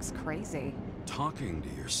 he looks crazy. Talking to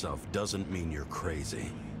yourself doesn't mean you're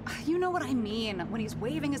crazy. You know what I mean, when he's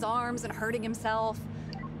waving his arms and hurting himself.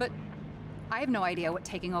 But I have no idea what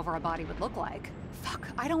taking over a body would look like. Fuck,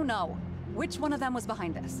 I don't know. Which one of them was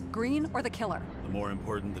behind this? Green or the killer? The more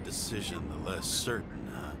important the decision, the less certain,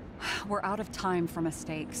 huh? We're out of time for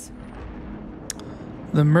mistakes.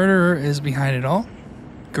 The murderer is behind it all.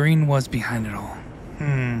 Green was behind it all.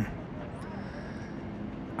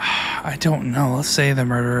 I don't know. Let's say the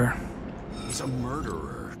murderer. He's a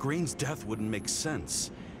murderer. Green's death wouldn't make sense.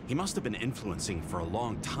 He must have been influencing for a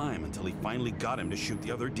long time until he finally got him to shoot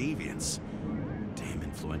the other deviants. Damn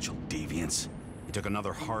influential deviants. He took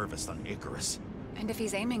another harvest on Icarus. And if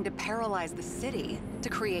he's aiming to paralyze the city, to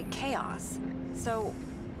create chaos, so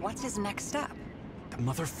what's his next step? The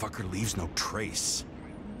motherfucker leaves no trace.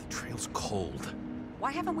 The trail's cold.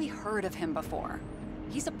 Why haven't we heard of him before?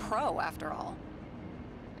 He's a pro, after all.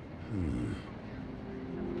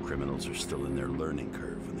 Criminals are still in their learning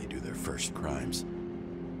curve when they do their first crimes.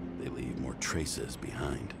 They leave more traces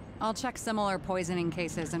behind. I'll check similar poisoning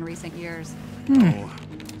cases in recent years. Oh,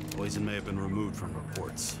 poison may have been removed from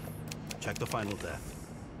reports. Check the final death.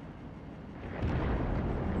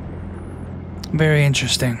 Very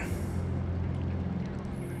interesting.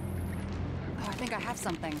 Oh, I think I have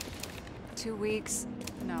something. 2 weeks.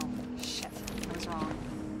 No, shit. I was wrong.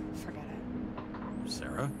 Forget it.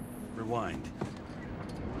 Sarah, rewind.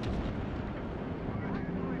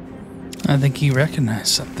 I think he recognized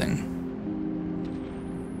something.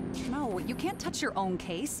 No, you can't touch your own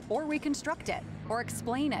case, or reconstruct it, or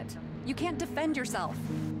explain it. You can't defend yourself.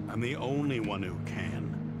 I'm the only one who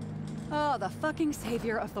can. Oh, the fucking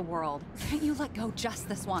savior of the world. Can't you let go just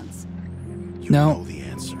this once? You No. know the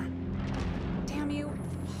answer. Damn you.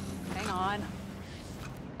 Hang on.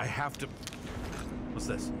 I have to... What's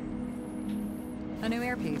this? A new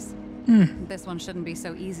earpiece. This one shouldn't be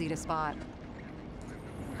so easy to spot.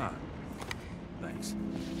 Huh. Thanks.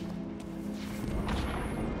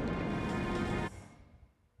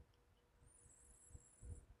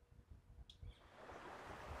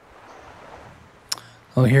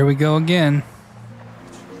 Oh, here we go again.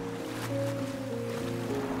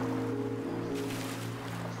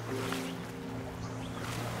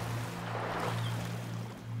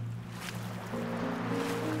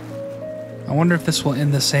 I wonder if this will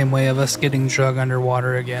end the same way of us getting drug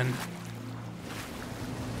underwater again.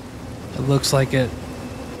 It looks like it.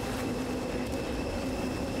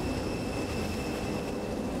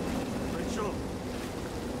 Rachel.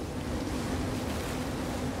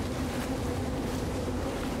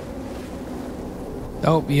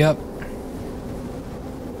 Oh, yep.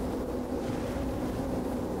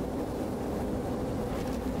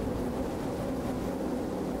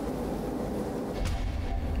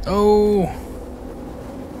 Oh.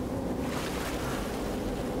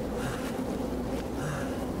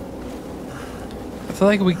 I feel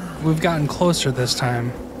like we've gotten closer this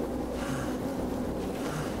time.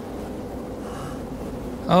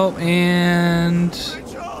 Oh, and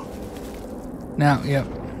now, yep.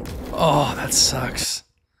 Oh, that sucks.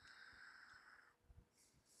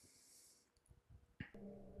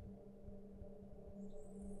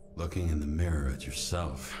 Looking in the mirror at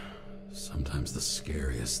yourself, sometimes the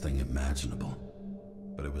scariest thing imaginable.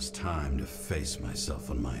 But it was time to face myself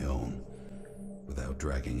on my own, without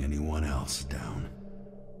dragging anyone else down.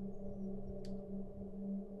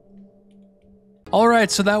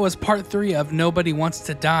 Alright, so that was part 3 of Nobody Wants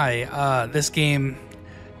to Die. This game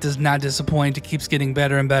does not disappoint. It keeps getting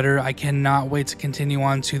better and better. I cannot wait to continue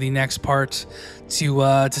on to the next part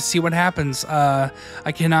to see what happens. I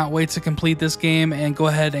cannot wait to complete this game and go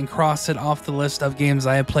ahead and cross it off the list of games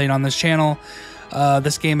I have played on this channel.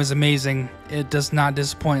 This game is amazing. It does not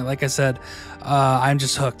disappoint. Like I said, I'm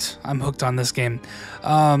just hooked. I'm hooked on this game.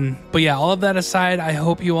 But yeah, all of that aside, I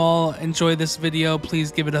hope you all enjoy this video.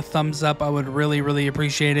 Please give it a thumbs up. I would really, really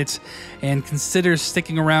appreciate it. And consider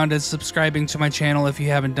sticking around and subscribing to my channel if you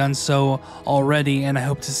haven't done so already. And I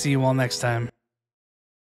hope to see you all next time.